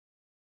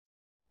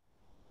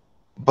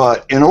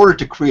 But in order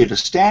to create a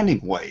standing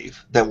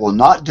wave that will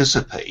not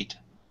dissipate,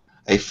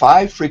 a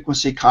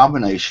 5-frequency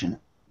combination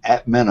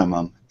at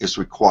minimum is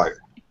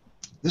required.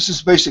 This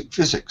is basic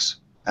physics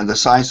and the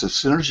science of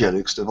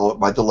synergetics developed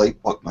by the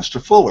late Buckminster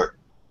Fuller.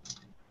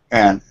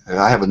 And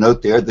I have a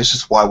note there, this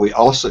is why we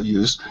also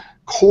use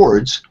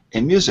chords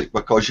in music,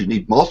 because you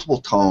need multiple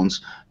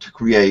tones to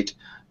create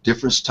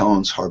different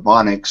tones,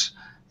 harmonics,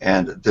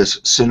 and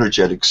this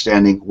synergetic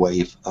standing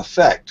wave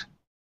effect.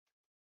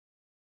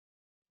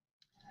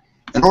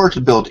 In order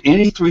to build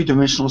any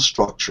 3-dimensional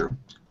structure,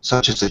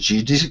 such as a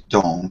geodesic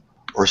dome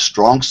or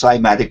strong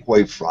cymatic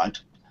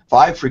wavefront,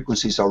 5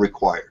 frequencies are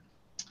required.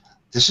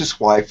 This is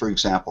why, for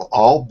example,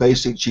 all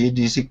basic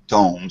geodesic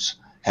domes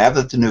have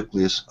at the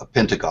nucleus a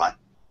pentagon.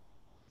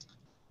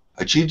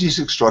 A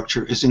geodesic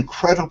structure is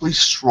incredibly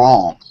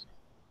strong,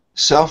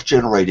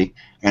 self-generating,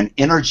 and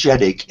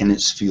energetic in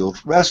its field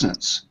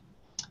resonance.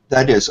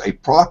 That is, a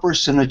proper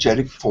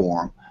synergetic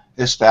form,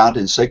 as found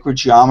in sacred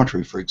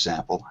geometry, for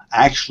example,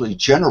 actually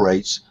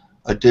generates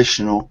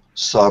additional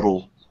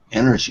subtle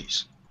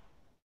energies.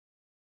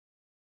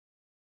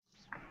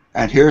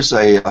 And here's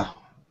a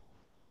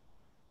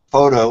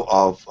photo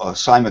of a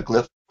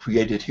cymoglyph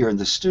created here in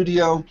the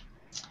studio,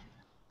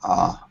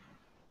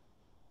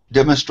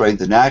 demonstrating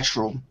the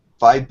natural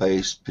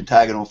 5-base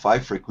pentagonal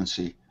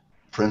 5-frequency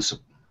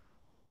principle.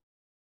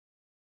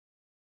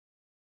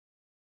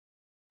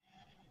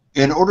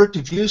 In order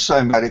to view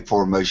cymatic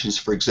formations,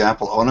 for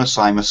example, on a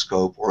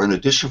cymoscope or in a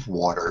dish of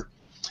water,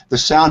 the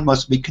sound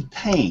must be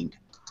contained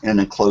in an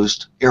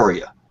enclosed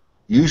area,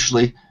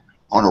 usually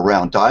on a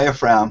round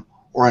diaphragm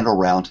or in a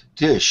round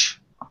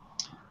dish.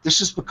 This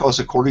is because,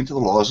 according to the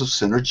laws of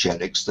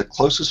synergetics, the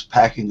closest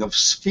packing of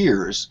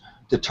spheres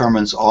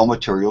determines all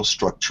material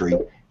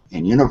structuring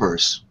in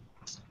universe.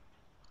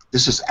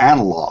 This is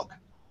analog,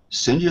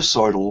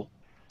 sinusoidal,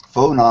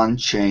 phonon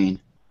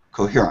chain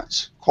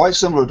coherence, quite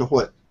similar to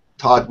what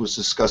Todd was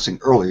discussing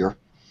earlier.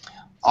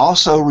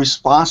 Also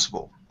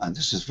responsible, and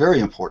this is very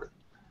important,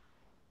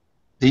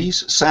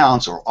 these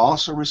sounds are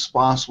also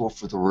responsible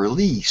for the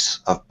release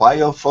of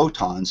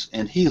biophotons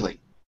in healing.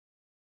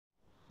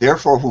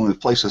 Therefore, when we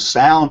place a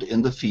sound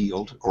in the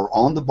field or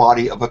on the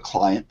body of a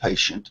client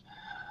patient,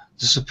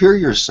 the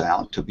superior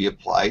sound to be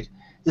applied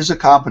is a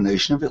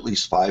combination of at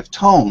least 5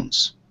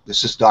 tones.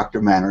 This is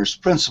Dr. Manner's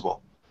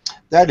principle.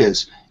 That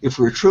is, if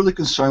we're truly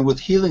concerned with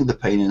healing the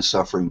pain and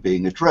suffering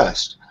being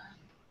addressed.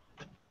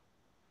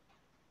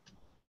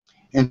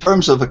 In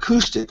terms of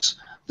acoustics,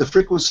 the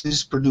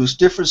frequencies produce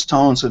different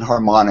tones and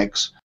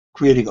harmonics,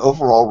 creating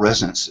overall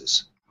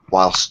resonances,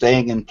 while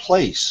staying in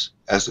place,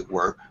 as it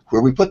were,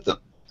 where we put them,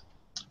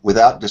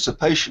 without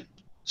dissipation.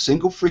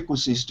 Single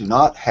frequencies do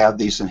not have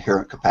these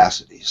inherent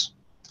capacities.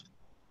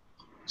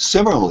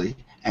 Similarly,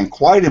 and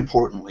quite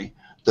importantly,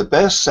 the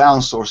best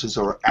sound sources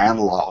are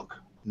analog,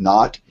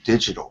 not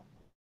digital.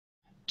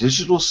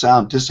 Digital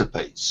sound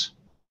dissipates,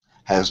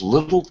 has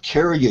little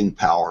carrying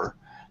power,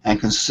 and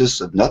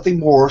consists of nothing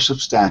more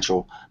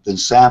substantial than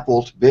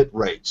sampled bit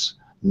rates,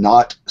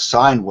 not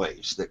sine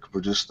waves that can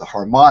produce the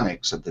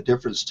harmonics of the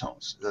difference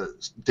tones. The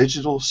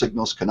digital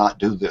signals cannot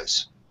do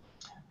this.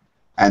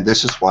 And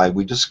this is why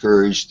we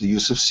discourage the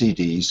use of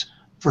CDs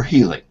for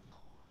healing.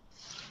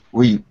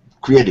 We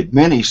created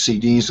many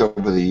CDs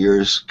over the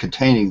years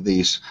containing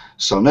these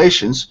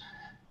sonations,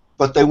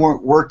 but they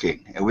weren't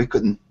working, and we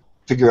couldn't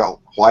figure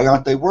out why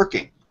aren't they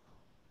working.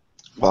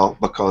 Well,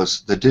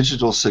 because the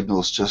digital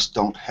signals just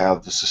don't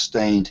have the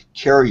sustained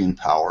carrying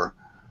power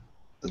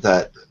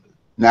that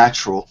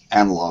natural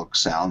analog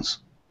sounds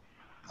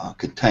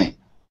contain.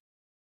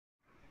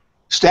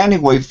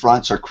 Standing wave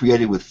fronts are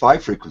created with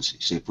 5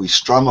 frequencies. If we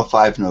strum a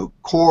 5-note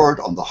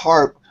chord on the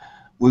harp,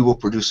 we will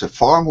produce a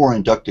far more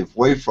inductive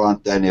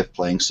wavefront than if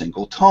playing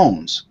single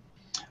tones.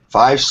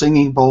 5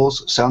 singing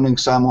bowls sounding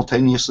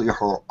simultaneously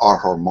are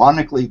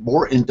harmonically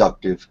more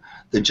inductive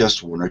than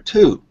just 1 or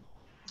 2.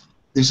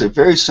 These are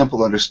very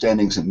simple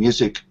understandings in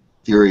music,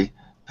 theory,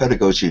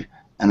 pedagogy,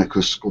 and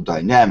acoustical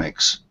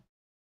dynamics.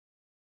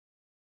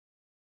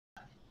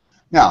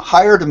 Now,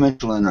 higher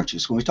dimensional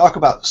energies. When we talk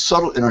about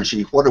subtle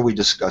energy, what are we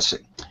discussing?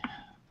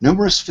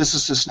 Numerous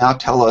physicists now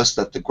tell us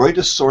that the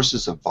greatest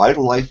sources of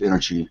vital life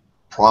energy,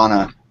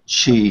 prana,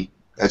 chi,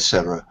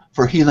 etc.,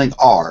 for healing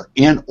are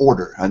in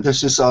order. And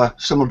this is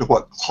similar to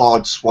what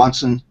Claude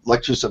Swanson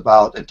lectures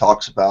about and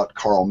talks about,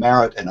 Carl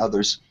Merritt and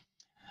others.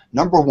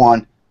 Number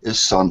one is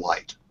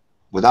sunlight.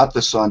 Without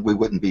the sun, we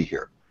wouldn't be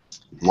here.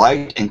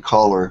 Light and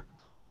color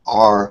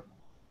are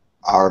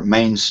our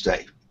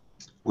mainstay.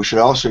 We should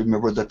also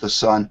remember that the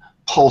sun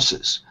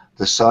pulses.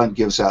 The sun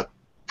gives out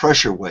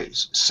pressure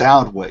waves,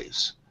 sound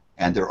waves,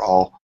 and they're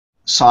all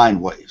sine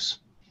waves.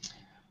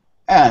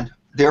 And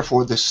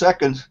therefore, the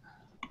second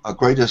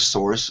greatest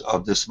source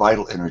of this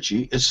vital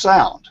energy is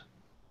sound.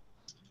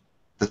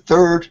 The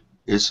third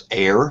is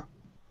air,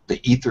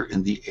 the ether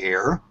in the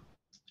air.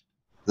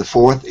 The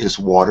fourth is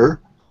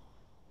water,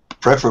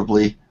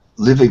 preferably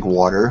living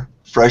water,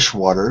 fresh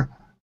water.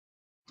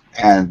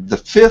 And the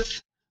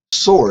fifth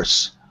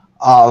source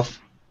of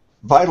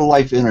vital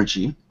life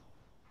energy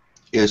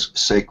is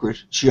sacred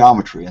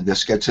geometry, and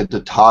this gets into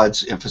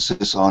Todd's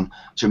emphasis on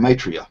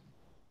gematria.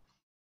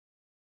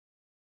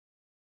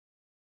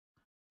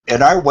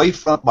 In our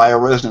wavefront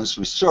bioresonance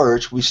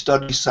research, we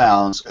study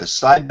sounds as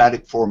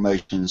cymatic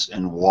formations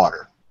in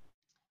water.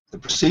 The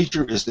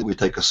procedure is that we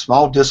take a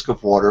small disk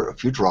of water, a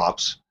few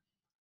drops,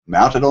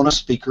 mount it on a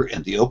speaker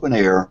in the open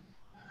air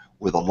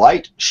with a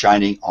light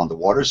shining on the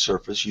water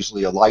surface,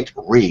 usually a light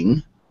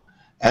ring.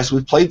 As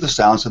we play the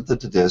sounds of the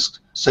disk,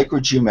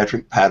 sacred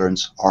geometric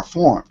patterns are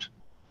formed.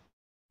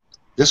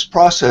 This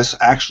process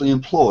actually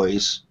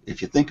employs,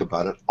 if you think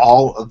about it,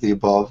 all of the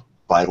above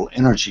vital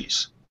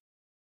energies.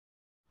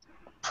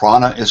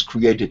 Prana is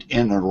created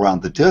in and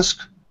around the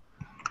disk.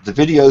 The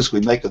videos we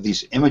make of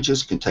these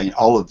images contain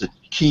all of the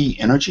key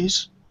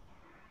energies.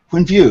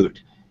 When viewed,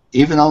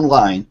 even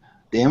online,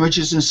 the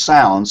images and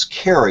sounds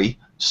carry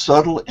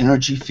subtle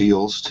energy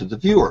fields to the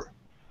viewer,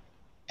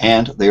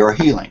 and they are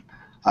healing.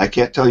 I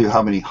can't tell you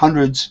how many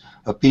hundreds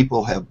of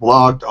people have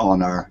blogged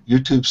on our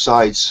YouTube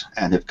sites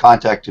and have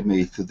contacted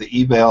me through the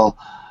email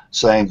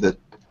saying that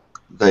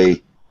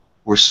they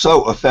were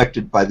so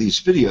affected by these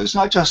videos,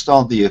 not just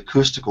on the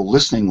acoustical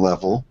listening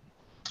level,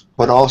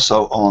 but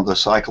also on the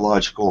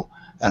psychological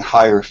and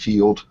higher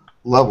field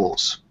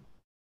levels.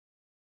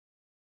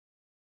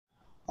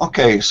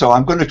 Okay, so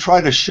I'm going to try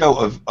to show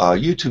a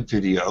YouTube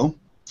video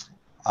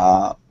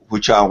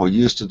which I will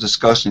use to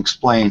discuss and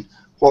explain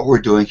what we're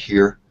doing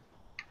here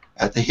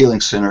at the Healing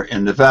Center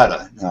in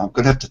Nevada. Now, I'm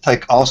going to have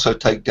to also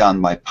take down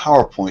my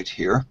PowerPoint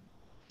here.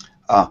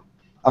 I'm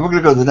going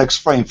to go to the next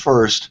frame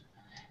first.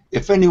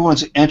 If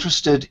anyone's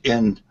interested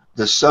in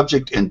the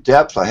subject in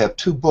depth, I have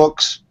 2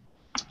 books,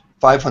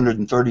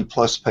 530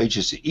 plus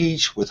pages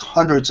each, with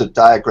hundreds of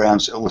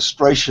diagrams,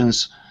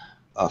 illustrations,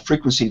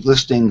 frequency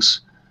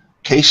listings,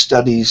 case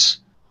studies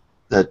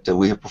that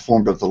we have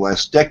performed over the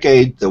last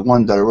decade. The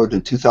one that I wrote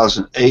in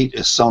 2008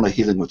 is Sona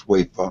Healing with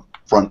Wavefront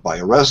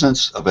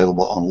Bioresonance,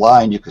 available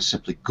online. You can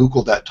simply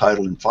Google that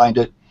title and find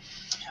it.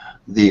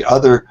 The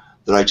other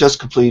that I just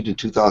completed in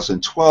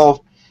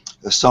 2012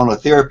 is Sona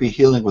Therapy,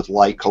 Healing with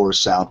Light, Color,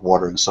 Sound,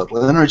 Water, and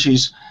Subtle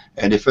Energies.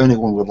 And if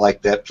anyone would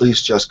like that,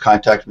 please just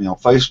contact me on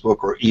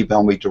Facebook or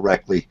email me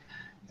directly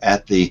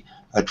at the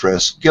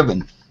address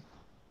given.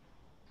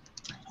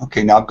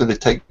 Okay, now I'm going to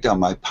take down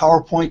my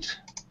PowerPoint.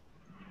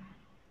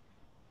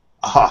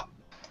 Aha.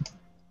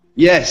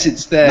 Yes,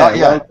 it's there. Not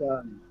yet.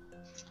 Well done.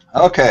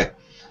 Okay.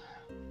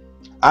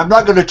 I'm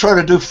not going to try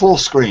to do full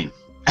screen.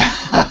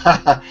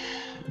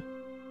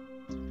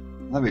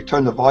 Let me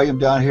turn the volume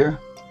down here.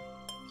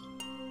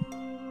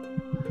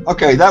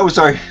 Okay, that was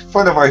our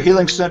front of our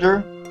healing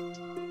center.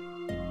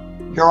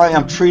 Here I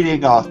am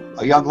treating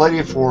a young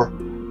lady for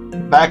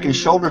back and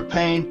shoulder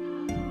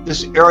pain.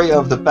 This area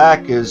of the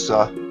back is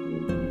one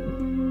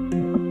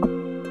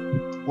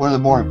of the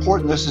more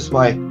important. This is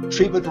my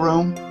treatment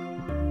room.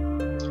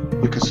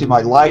 You can see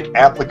my light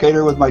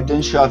applicator with my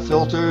DIN-shot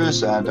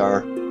filters and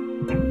our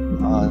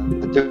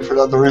the different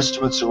other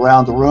instruments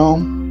around the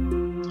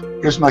room.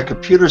 Here's my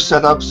computer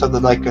set up so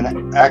that I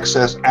can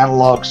access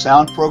analog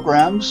sound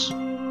programs.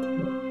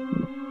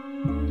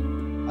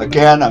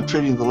 Again, I'm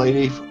treating the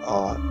lady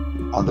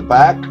on the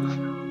back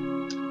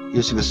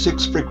using a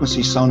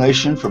 6-frequency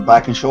sonation for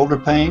back and shoulder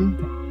pain.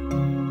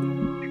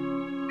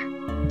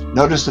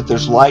 Notice that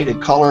there's light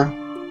and color.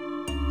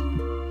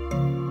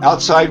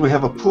 Outside we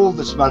have a pool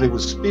that's mounted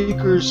with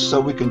speakers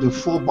so we can do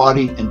full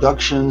body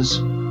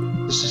inductions.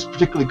 This is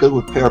particularly good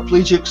with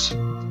paraplegics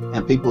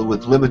and people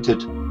with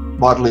limited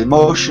bodily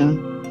motion.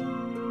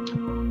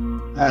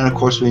 And of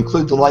course we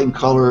include the light and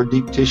color,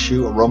 deep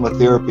tissue,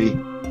 aromatherapy,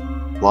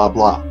 blah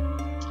blah.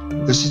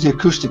 This is the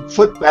acoustic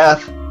foot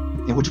bath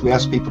in which we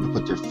ask people to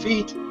put their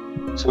feet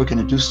so we can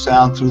induce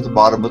sound through the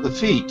bottom of the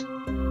feet.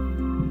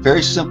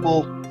 Very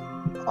simple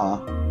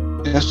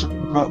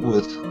instrument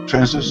with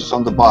transducers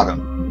on the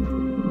bottom.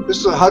 This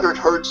is 100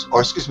 hertz,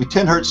 or excuse me,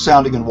 10 hertz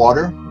sounding in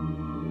water.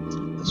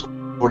 That's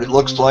what it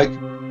looks like.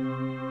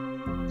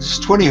 This is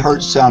 20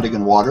 hertz sounding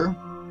in water,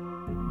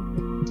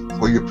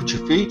 where you put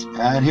your feet.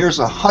 And here's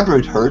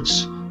 100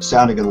 hertz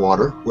sounding in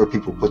water, where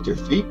people put their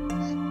feet.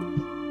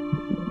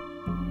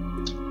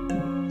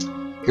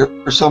 Here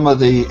are some of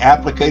the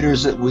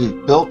applicators that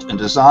we've built and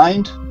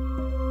designed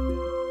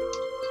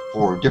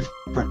for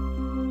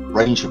different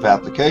range of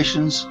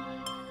applications.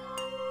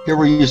 Here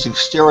we're using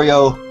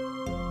stereo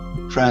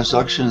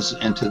transductions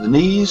into the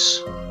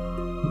knees.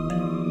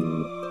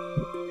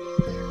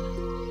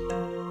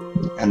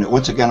 And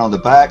once again on the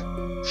back,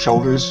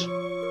 shoulders,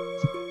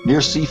 near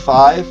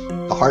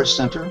C5, the heart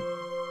center.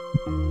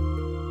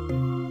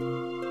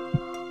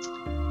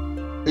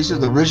 These are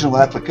the original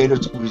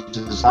applicators we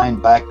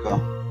designed back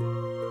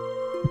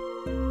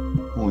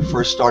when we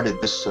first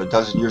started this a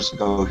dozen years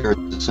ago here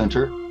at the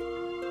center.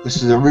 This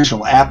is the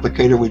original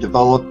applicator we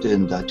developed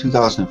in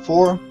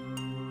 2004.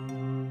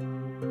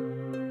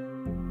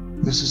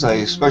 This is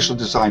a special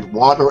designed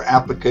water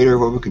applicator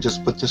where we can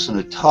just put this in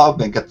a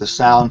tub and get the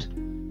sound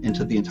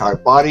into the entire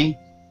body.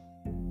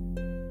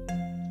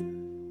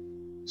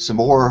 Some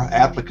more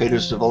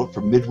applicators developed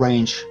for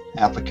mid-range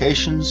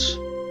applications.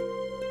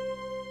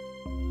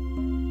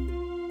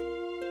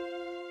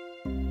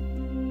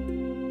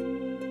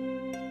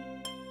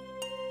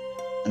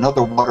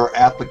 Another water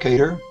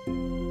applicator,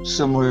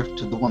 similar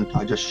to the one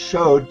I just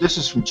showed. This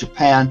is from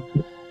Japan,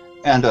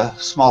 and a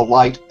small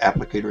light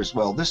applicator as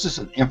well. This is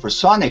an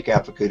infrasonic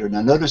applicator.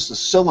 Now notice the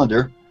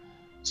cylinder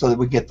so that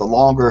we get the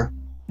longer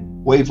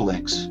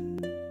wavelengths.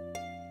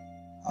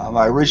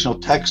 My original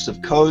text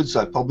of codes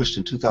I published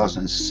in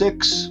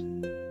 2006.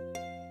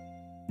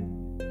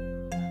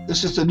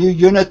 This is a new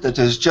unit that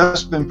has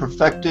just been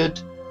perfected.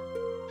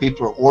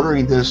 People are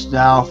ordering this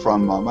now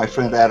from my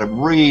friend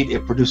Adam Reed.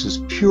 It produces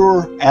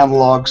pure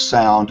analog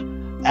sound,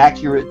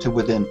 accurate to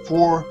within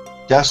 4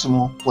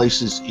 decimal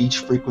places each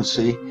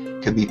frequency,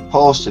 can be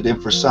pulsed at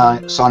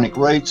infrasonic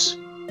rates.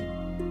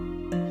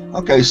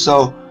 Okay,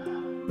 so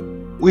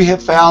we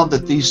have found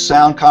that these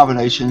sound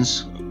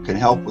combinations can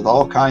help with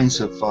all kinds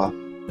of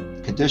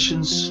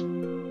conditions.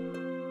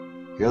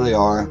 Here they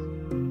are,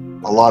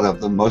 a lot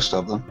of them, most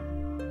of them.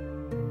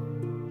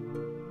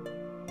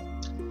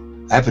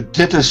 I have a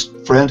dentist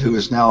friend who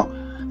is now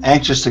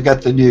anxious to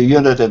get the new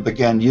unit and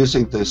began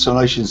using the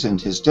sonations in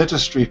his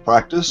dentistry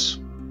practice.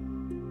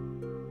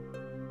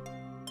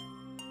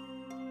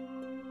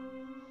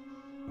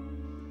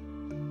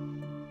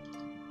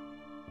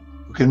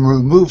 We can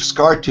remove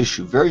scar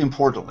tissue, very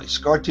importantly.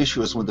 Scar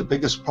tissue is one of the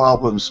biggest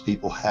problems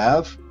people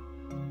have.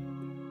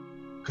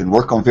 Can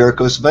work on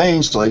varicose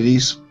veins,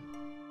 ladies.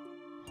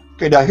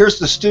 Okay, now here's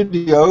the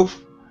studio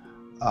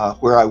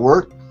where I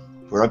work,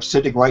 where I'm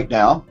sitting right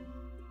now.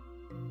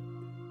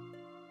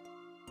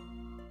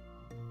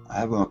 I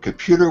have a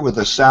computer with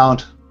a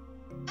sound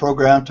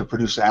program to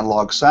produce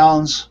analog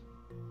sounds.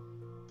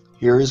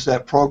 Here is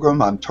that program.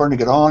 I'm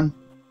turning it on.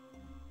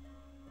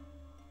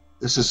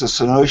 This is a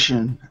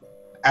sonation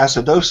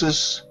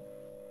acidosis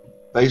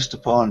based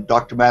upon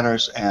Dr.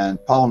 Manners and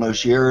Paul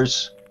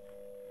Nogier's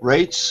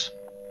rates.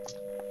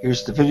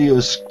 Here's the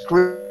video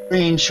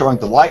screen showing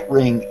the light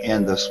ring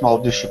in the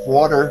small dish of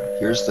water.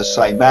 Here's the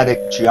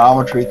cymatic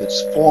geometry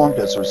that's formed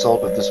as a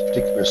result of this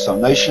particular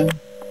sonation.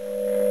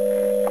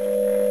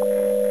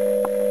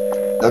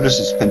 Notice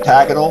it's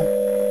pentagonal,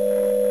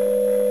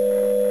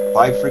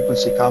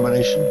 5-frequency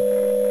combination.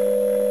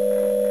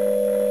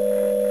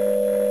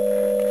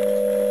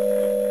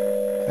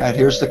 And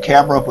here's the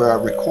camera where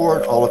I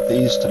record all of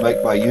these to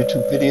make my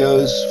YouTube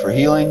videos for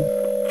healing.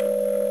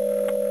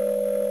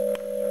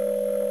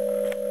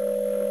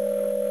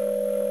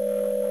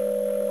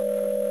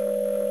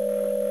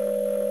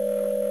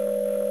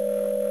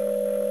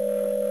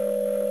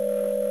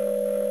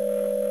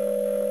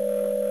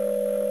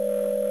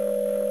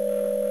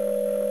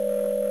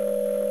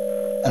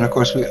 And of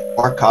course we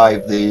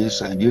archive these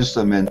and use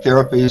them in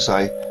therapies.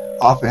 I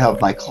often have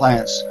my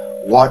clients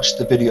watch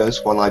the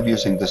videos while I'm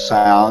using the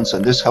sounds,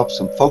 and this helps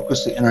them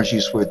focus the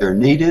energies where they're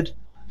needed.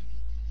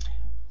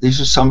 These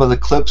are some of the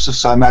clips of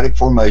cymatic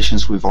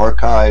formations we've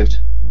archived.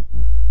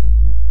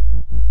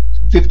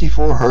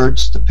 54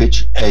 hertz, the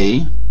pitch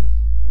A.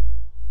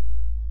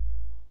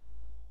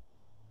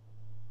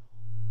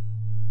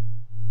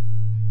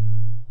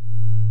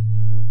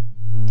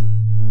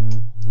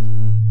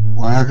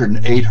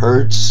 (108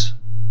 hertz),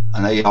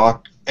 an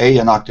A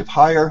an octave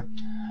higher.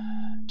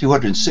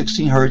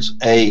 216 hertz,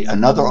 A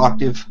another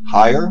octave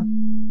higher.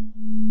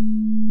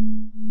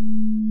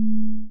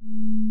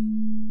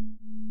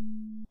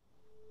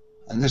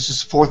 And this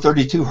is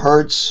 432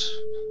 hertz.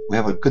 We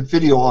have a good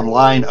video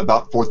online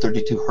about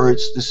 432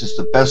 hertz. This is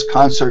the best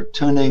concert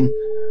tuning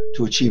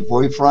to achieve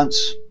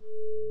wavefronts.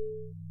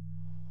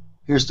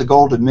 Here's the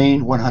golden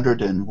mean,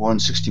 100 and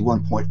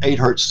 161.8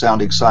 hertz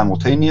sounding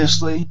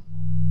simultaneously.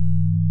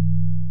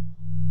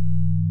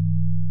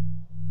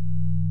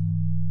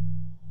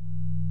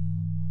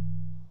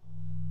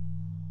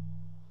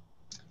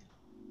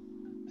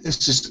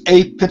 This is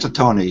A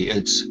pentatony.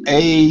 It's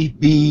A,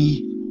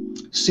 B,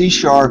 C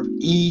sharp,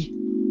 E,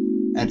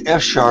 and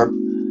F sharp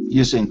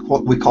using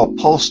what we call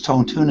pulse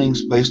tone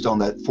tunings based on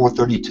that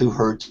 432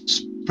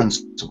 hertz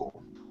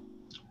principle.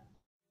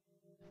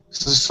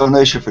 This is a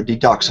sonation for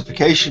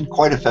detoxification,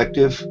 quite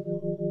effective.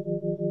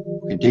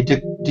 We can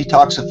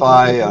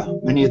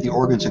detoxify many of the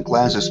organs and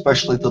glands,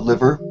 especially the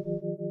liver.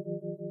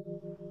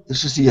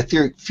 This is the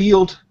etheric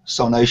field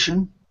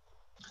sonation,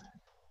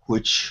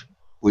 which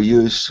we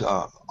use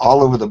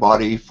all over the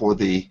body for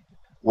the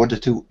 1 to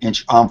 2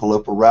 inch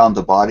envelope around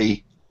the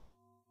body.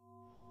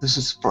 This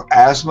is for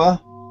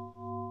asthma,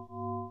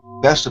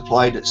 best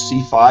applied at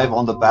C5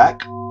 on the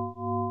back,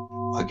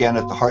 again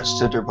at the heart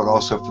center, but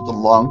also for the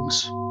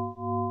lungs.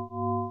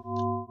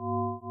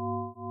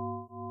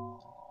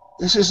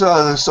 This is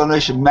the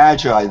sonation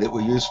magi that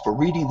we use for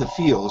reading the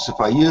fields. If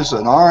I use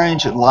an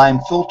orange and lime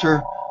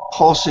filter,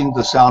 pulsing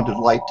the sound and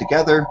light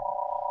together,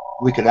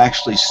 we can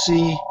actually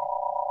see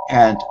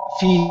and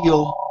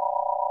feel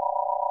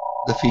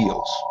the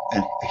fields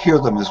and hear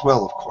them as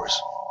well, of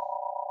course.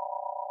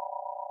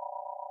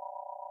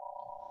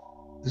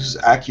 This is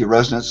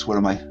acuresonance, one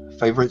of my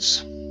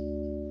favorites.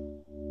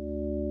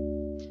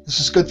 This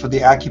is good for the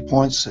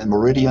acupoints and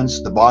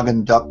meridians, the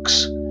Bogan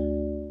ducts,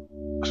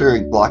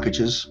 clearing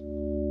blockages.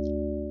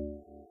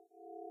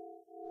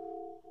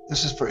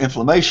 This is for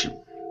inflammation.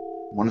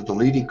 One of the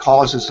leading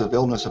causes of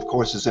illness, of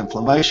course, is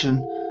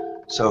inflammation.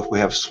 So if we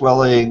have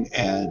swelling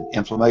and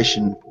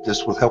inflammation,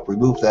 this will help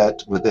remove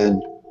that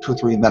within 2 or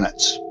 3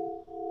 minutes.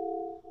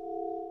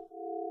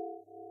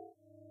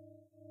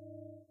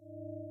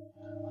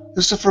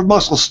 This is for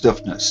muscle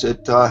stiffness.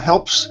 It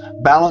helps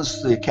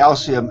balance the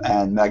calcium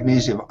and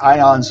magnesium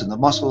ions in the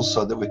muscles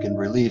so that we can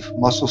relieve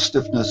muscle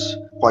stiffness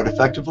quite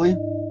effectively.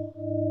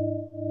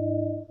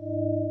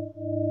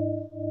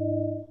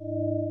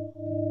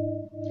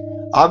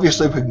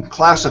 Obviously, we can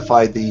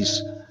classify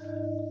these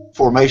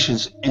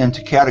formations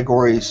into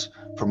categories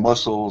for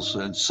muscles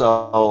and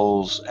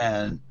cells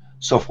and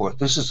so forth.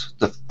 This is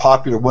the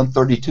popular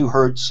 132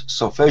 hertz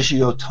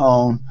solfeggio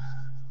tone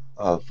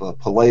of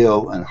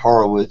Paleo and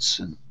Horowitz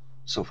and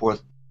so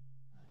forth.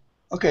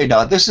 Okay,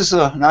 now this is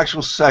an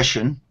actual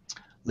session.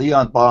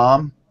 Leanne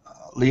Baum,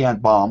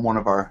 one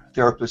of our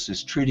therapists,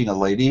 is treating a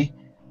lady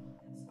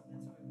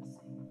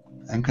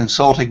and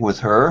consulting with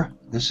her.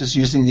 This is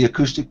using the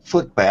acoustic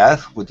foot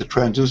bath with the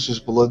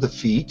transducers below the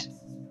feet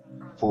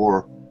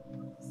for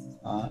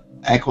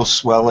ankle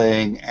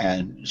swelling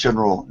and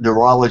general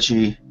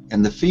neurology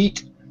in the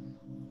feet.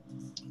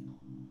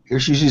 Here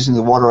she's using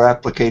the water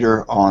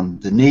applicator on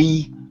the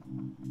knee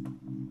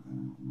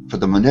for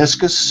the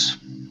meniscus.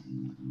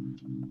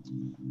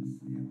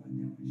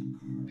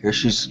 Here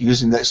she's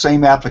using that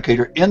same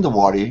applicator in the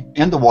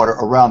water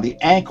around the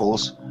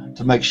ankles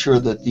to make sure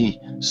that the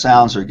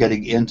sounds are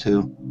getting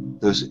into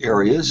those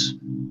areas.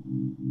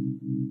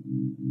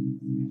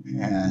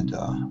 And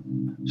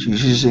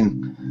she's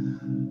using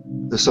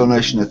the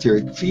sonation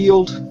etheric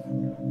field.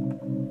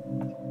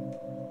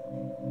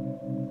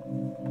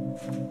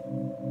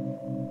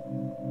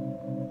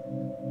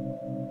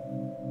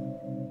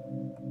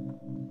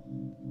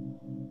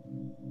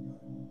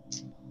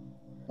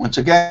 Once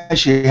again,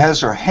 she has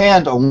her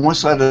hand on one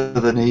side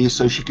of the knee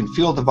so she can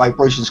feel the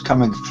vibrations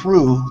coming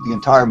through the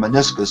entire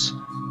meniscus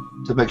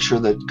to make sure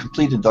that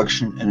complete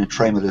induction and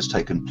entrainment has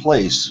taken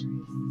place.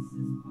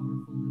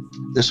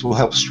 This will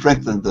help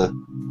strengthen the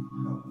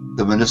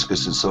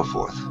meniscus and so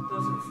forth.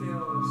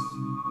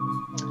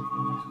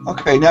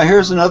 Okay, now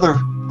here's another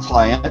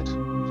client.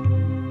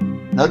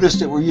 Notice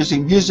that we're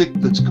using music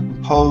that's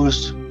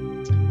composed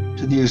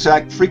to the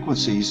exact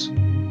frequencies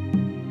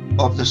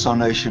of the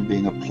sonation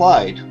being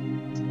applied.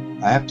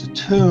 I have to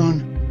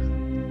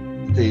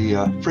tune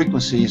the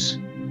frequencies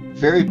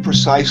very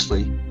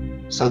precisely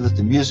so that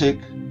the music,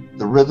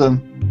 the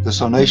rhythm, the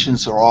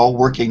sonations are all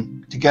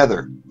working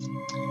together.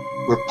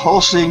 We're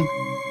pulsing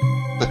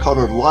the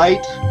colored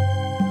light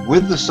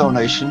with the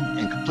sonation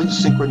in complete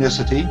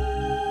synchronicity.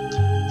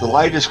 The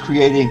light is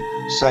creating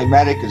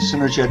cymatic and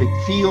synergetic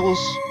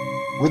fields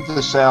with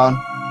the sound.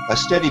 A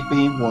steady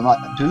beam will not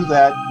do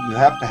that. You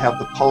have to have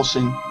the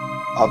pulsing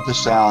of the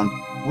sound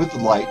with the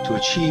light to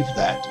achieve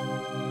that.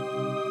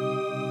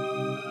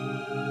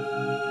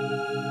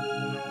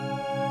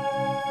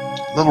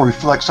 Little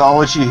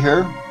reflexology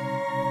here.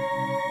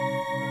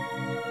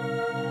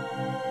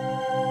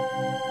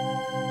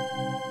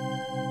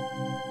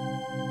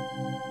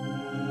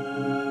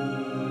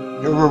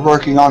 Here we're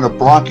working on a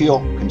bronchial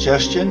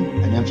congestion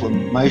and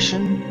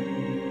inflammation.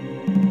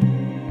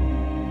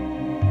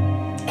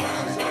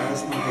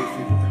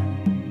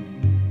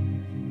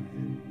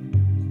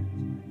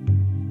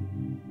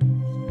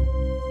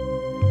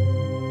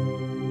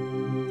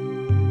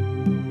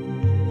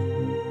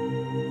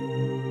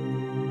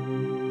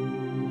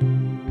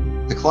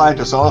 The client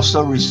is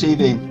also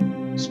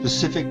receiving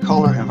specific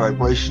color and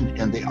vibration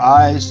in the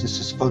eyes. This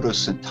is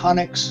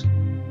photosynthonics.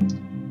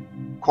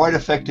 Quite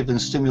effective in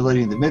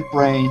stimulating the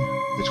midbrain,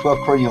 the 12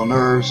 cranial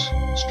nerves,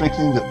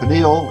 strengthening the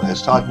pineal,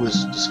 as Todd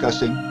was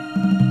discussing.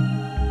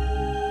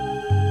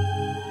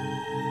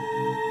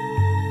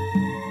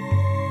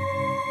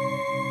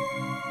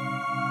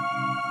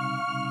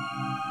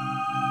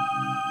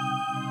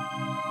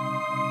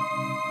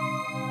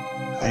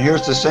 And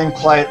here's the same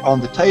client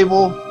on the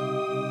table.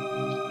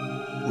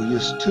 We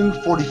use two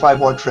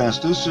 45-watt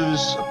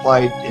transducers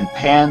applied in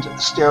panned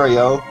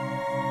stereo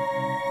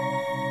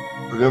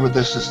Remember,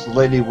 this is the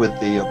lady with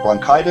the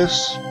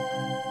bronchitis.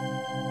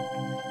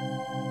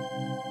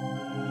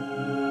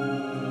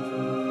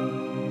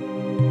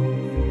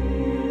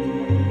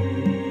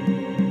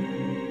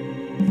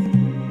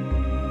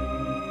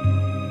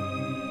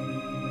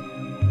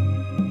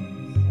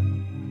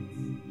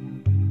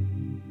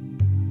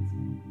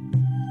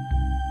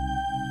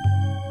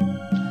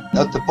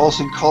 Note the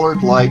pulsing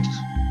colored light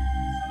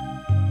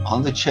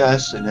on the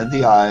chest and in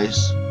the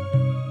eyes.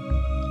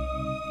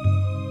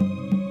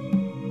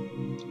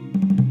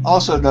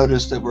 Also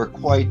notice that we're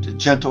quite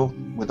gentle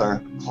with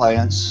our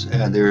clients,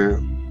 and there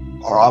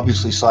are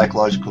obviously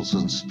psychological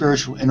and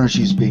spiritual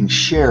energies being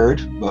shared,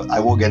 but I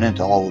won't get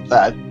into all of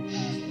that.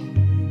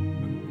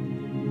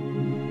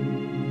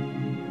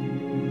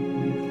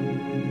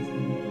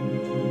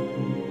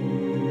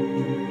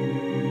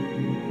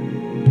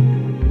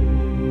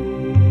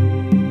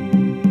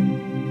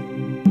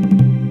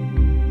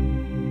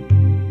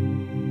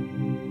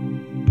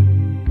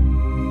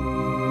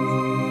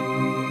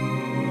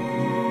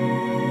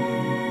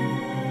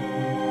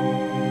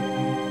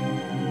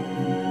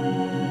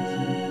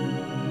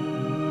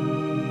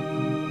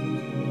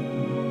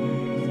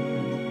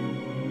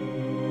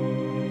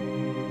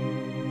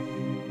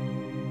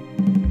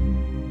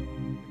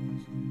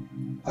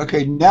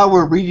 Okay, now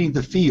we're reading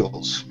the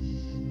fields.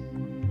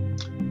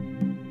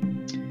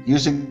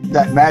 Using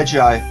that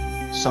Magi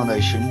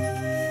sonation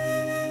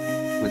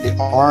with the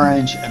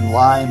orange and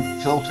lime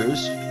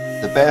filters,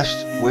 the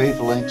best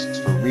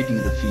wavelengths for reading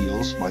the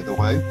fields, by the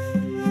way.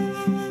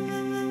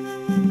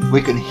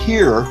 We can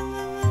hear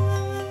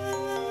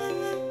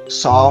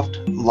soft,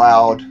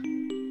 loud,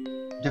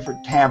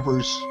 different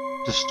timbres,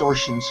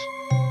 distortions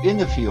in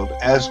the field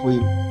as we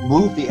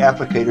move the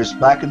applicators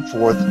back and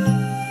forth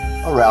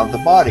around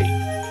the body.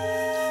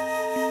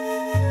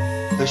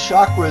 The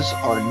chakras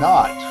are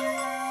not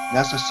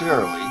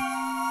necessarily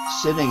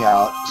sending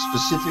out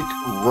specific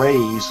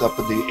rays up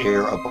in the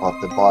air above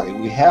the body.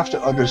 We have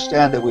to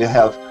understand that we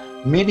have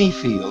many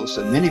fields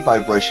and many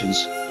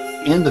vibrations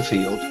in the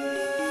field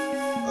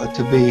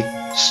to be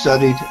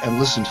studied and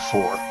listened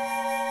for.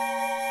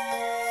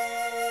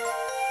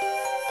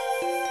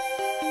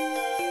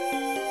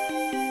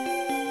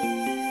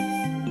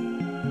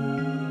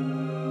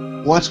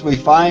 Once we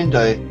find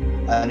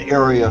an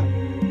area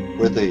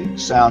where the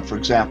sound, for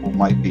example,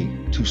 might be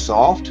too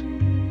soft,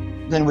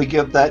 then we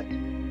give that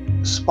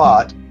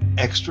spot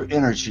extra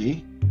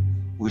energy.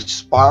 We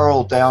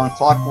spiral down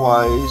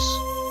clockwise,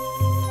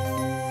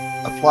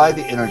 apply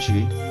the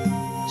energy,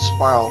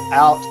 spiral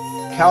out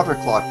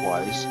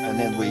counterclockwise, and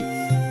then we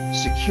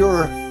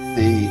secure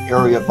the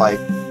area by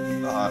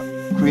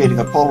creating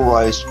a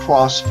polarized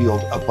cross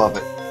field above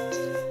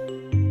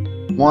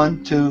it.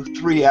 1, 2,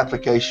 3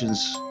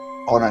 applications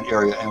on an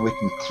area, and we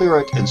can clear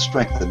it and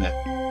strengthen it.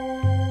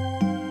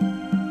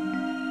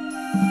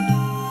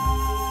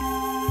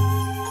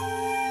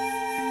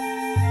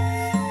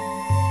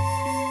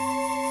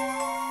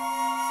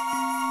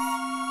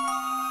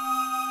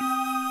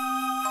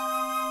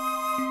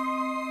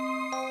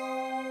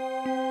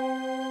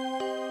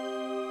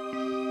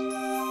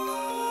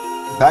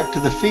 Back to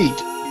the feet.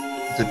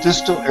 The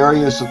distal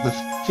areas of the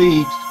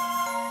feet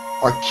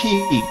are key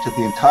to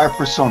the entire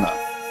persona,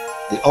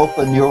 the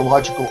open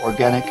neurological,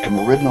 organic, and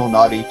meridional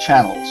nadi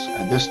channels.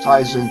 And this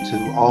ties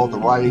into all the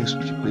writings,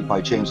 particularly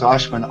by James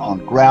Oshman,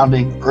 on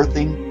grounding,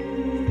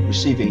 earthing,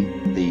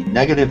 receiving the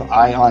negative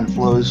ion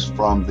flows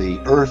from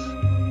the earth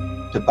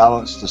to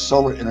balance the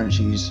solar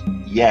energies,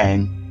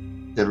 yang,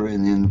 that are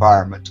in the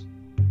environment.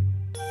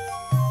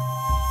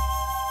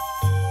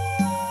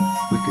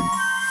 We can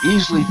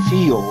easily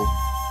feel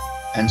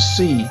and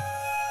see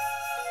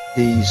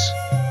these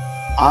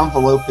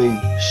enveloping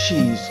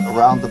sheaths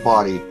around the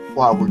body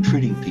while we're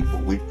treating people.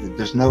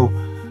 There's no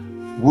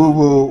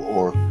woo-woo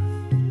or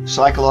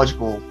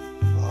psychological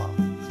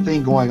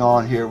thing going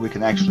on here. We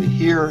can actually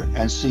hear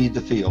and see the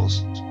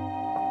feels.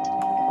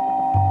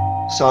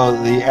 So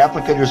the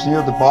applicators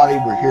near the body,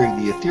 we're hearing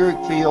the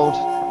etheric field.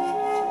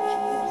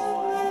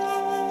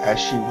 As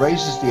she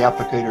raises the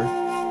applicator,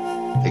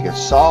 they get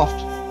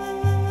soft.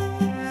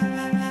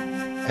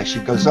 As she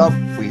goes up,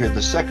 we hear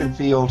the second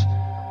field.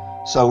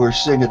 So we're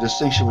seeing a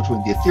distinction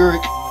between the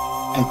etheric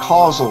and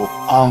causal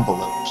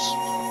envelopes.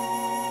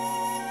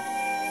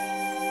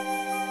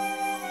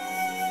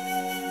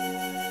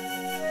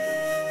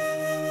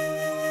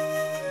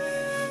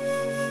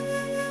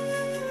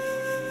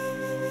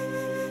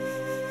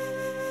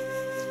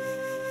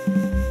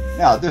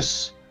 Now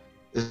this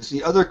is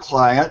the other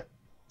client.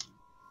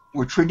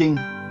 We're treating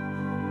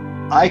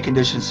eye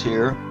conditions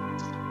here,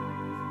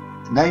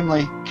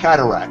 namely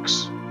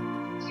cataracts.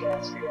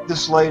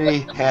 This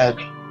lady had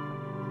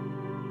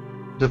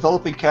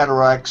developing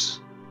cataracts,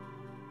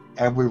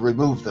 and we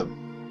removed them.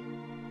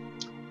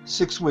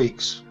 6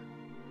 weeks.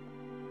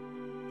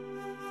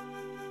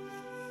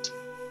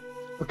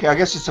 Okay, I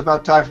guess it's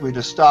about time for me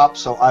to stop,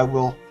 so I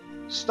will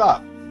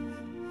stop.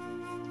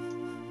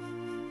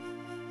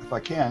 If I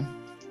can.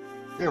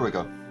 There we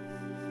go.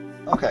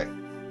 Okay,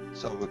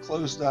 so we'll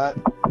close that,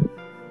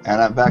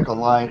 and I'm back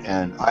online,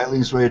 and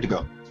Eileen's ready to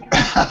go.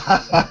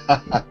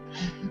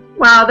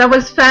 Wow, that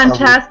was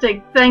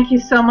fantastic. Thank you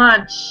so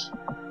much.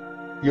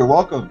 You're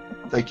welcome.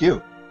 Thank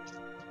you.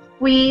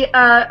 We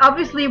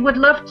obviously would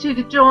love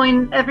to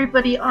join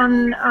everybody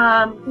on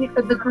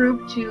the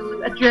group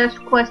to address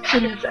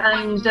questions,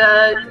 and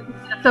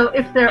so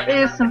if there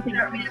is something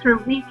coming through,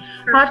 we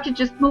have to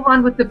just move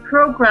on with the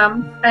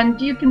program, and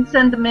you can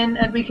send them in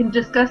and we can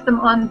discuss them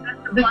on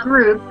the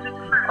group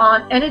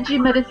on Energy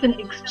Medicine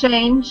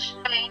Exchange,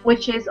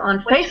 which is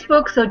on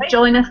Facebook, so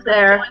join us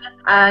there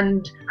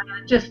and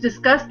just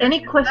discuss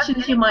any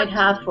questions you might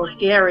have for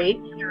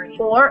Gary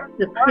or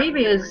the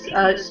previous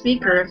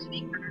speaker,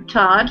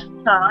 Todd,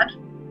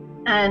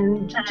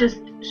 and just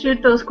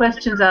shoot those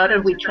questions out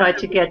and we try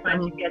to get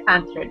them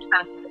answered.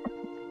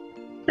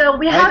 So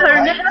we have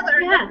our next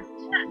guest.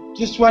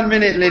 Just 1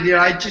 minute, Lydia.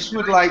 I just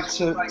would like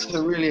to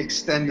really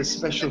extend a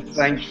special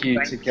thank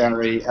you to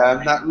Gary.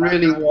 That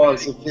really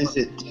was a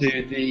visit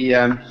to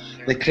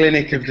the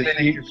clinic of the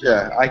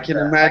future. I can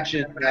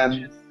imagine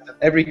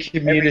every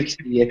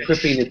community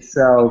equipping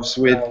itself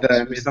with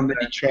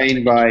somebody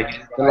trained by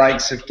the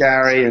likes of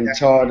Gary and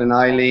Todd and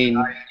Eileen,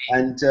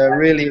 and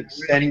really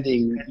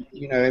extending,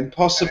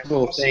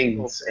 impossible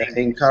things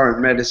in current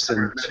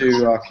medicine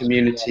to our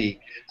community.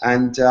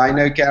 And I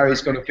know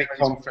Gary's got a big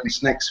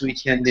conference next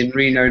weekend in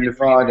Reno,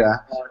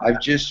 Nevada.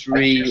 I've just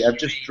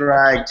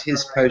dragged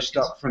his post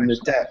up from the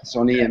depths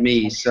on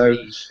EME. So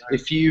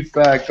if you've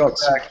got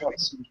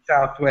some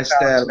Southwest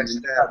Airlines,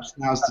 perhaps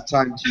now's the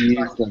time to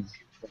use them.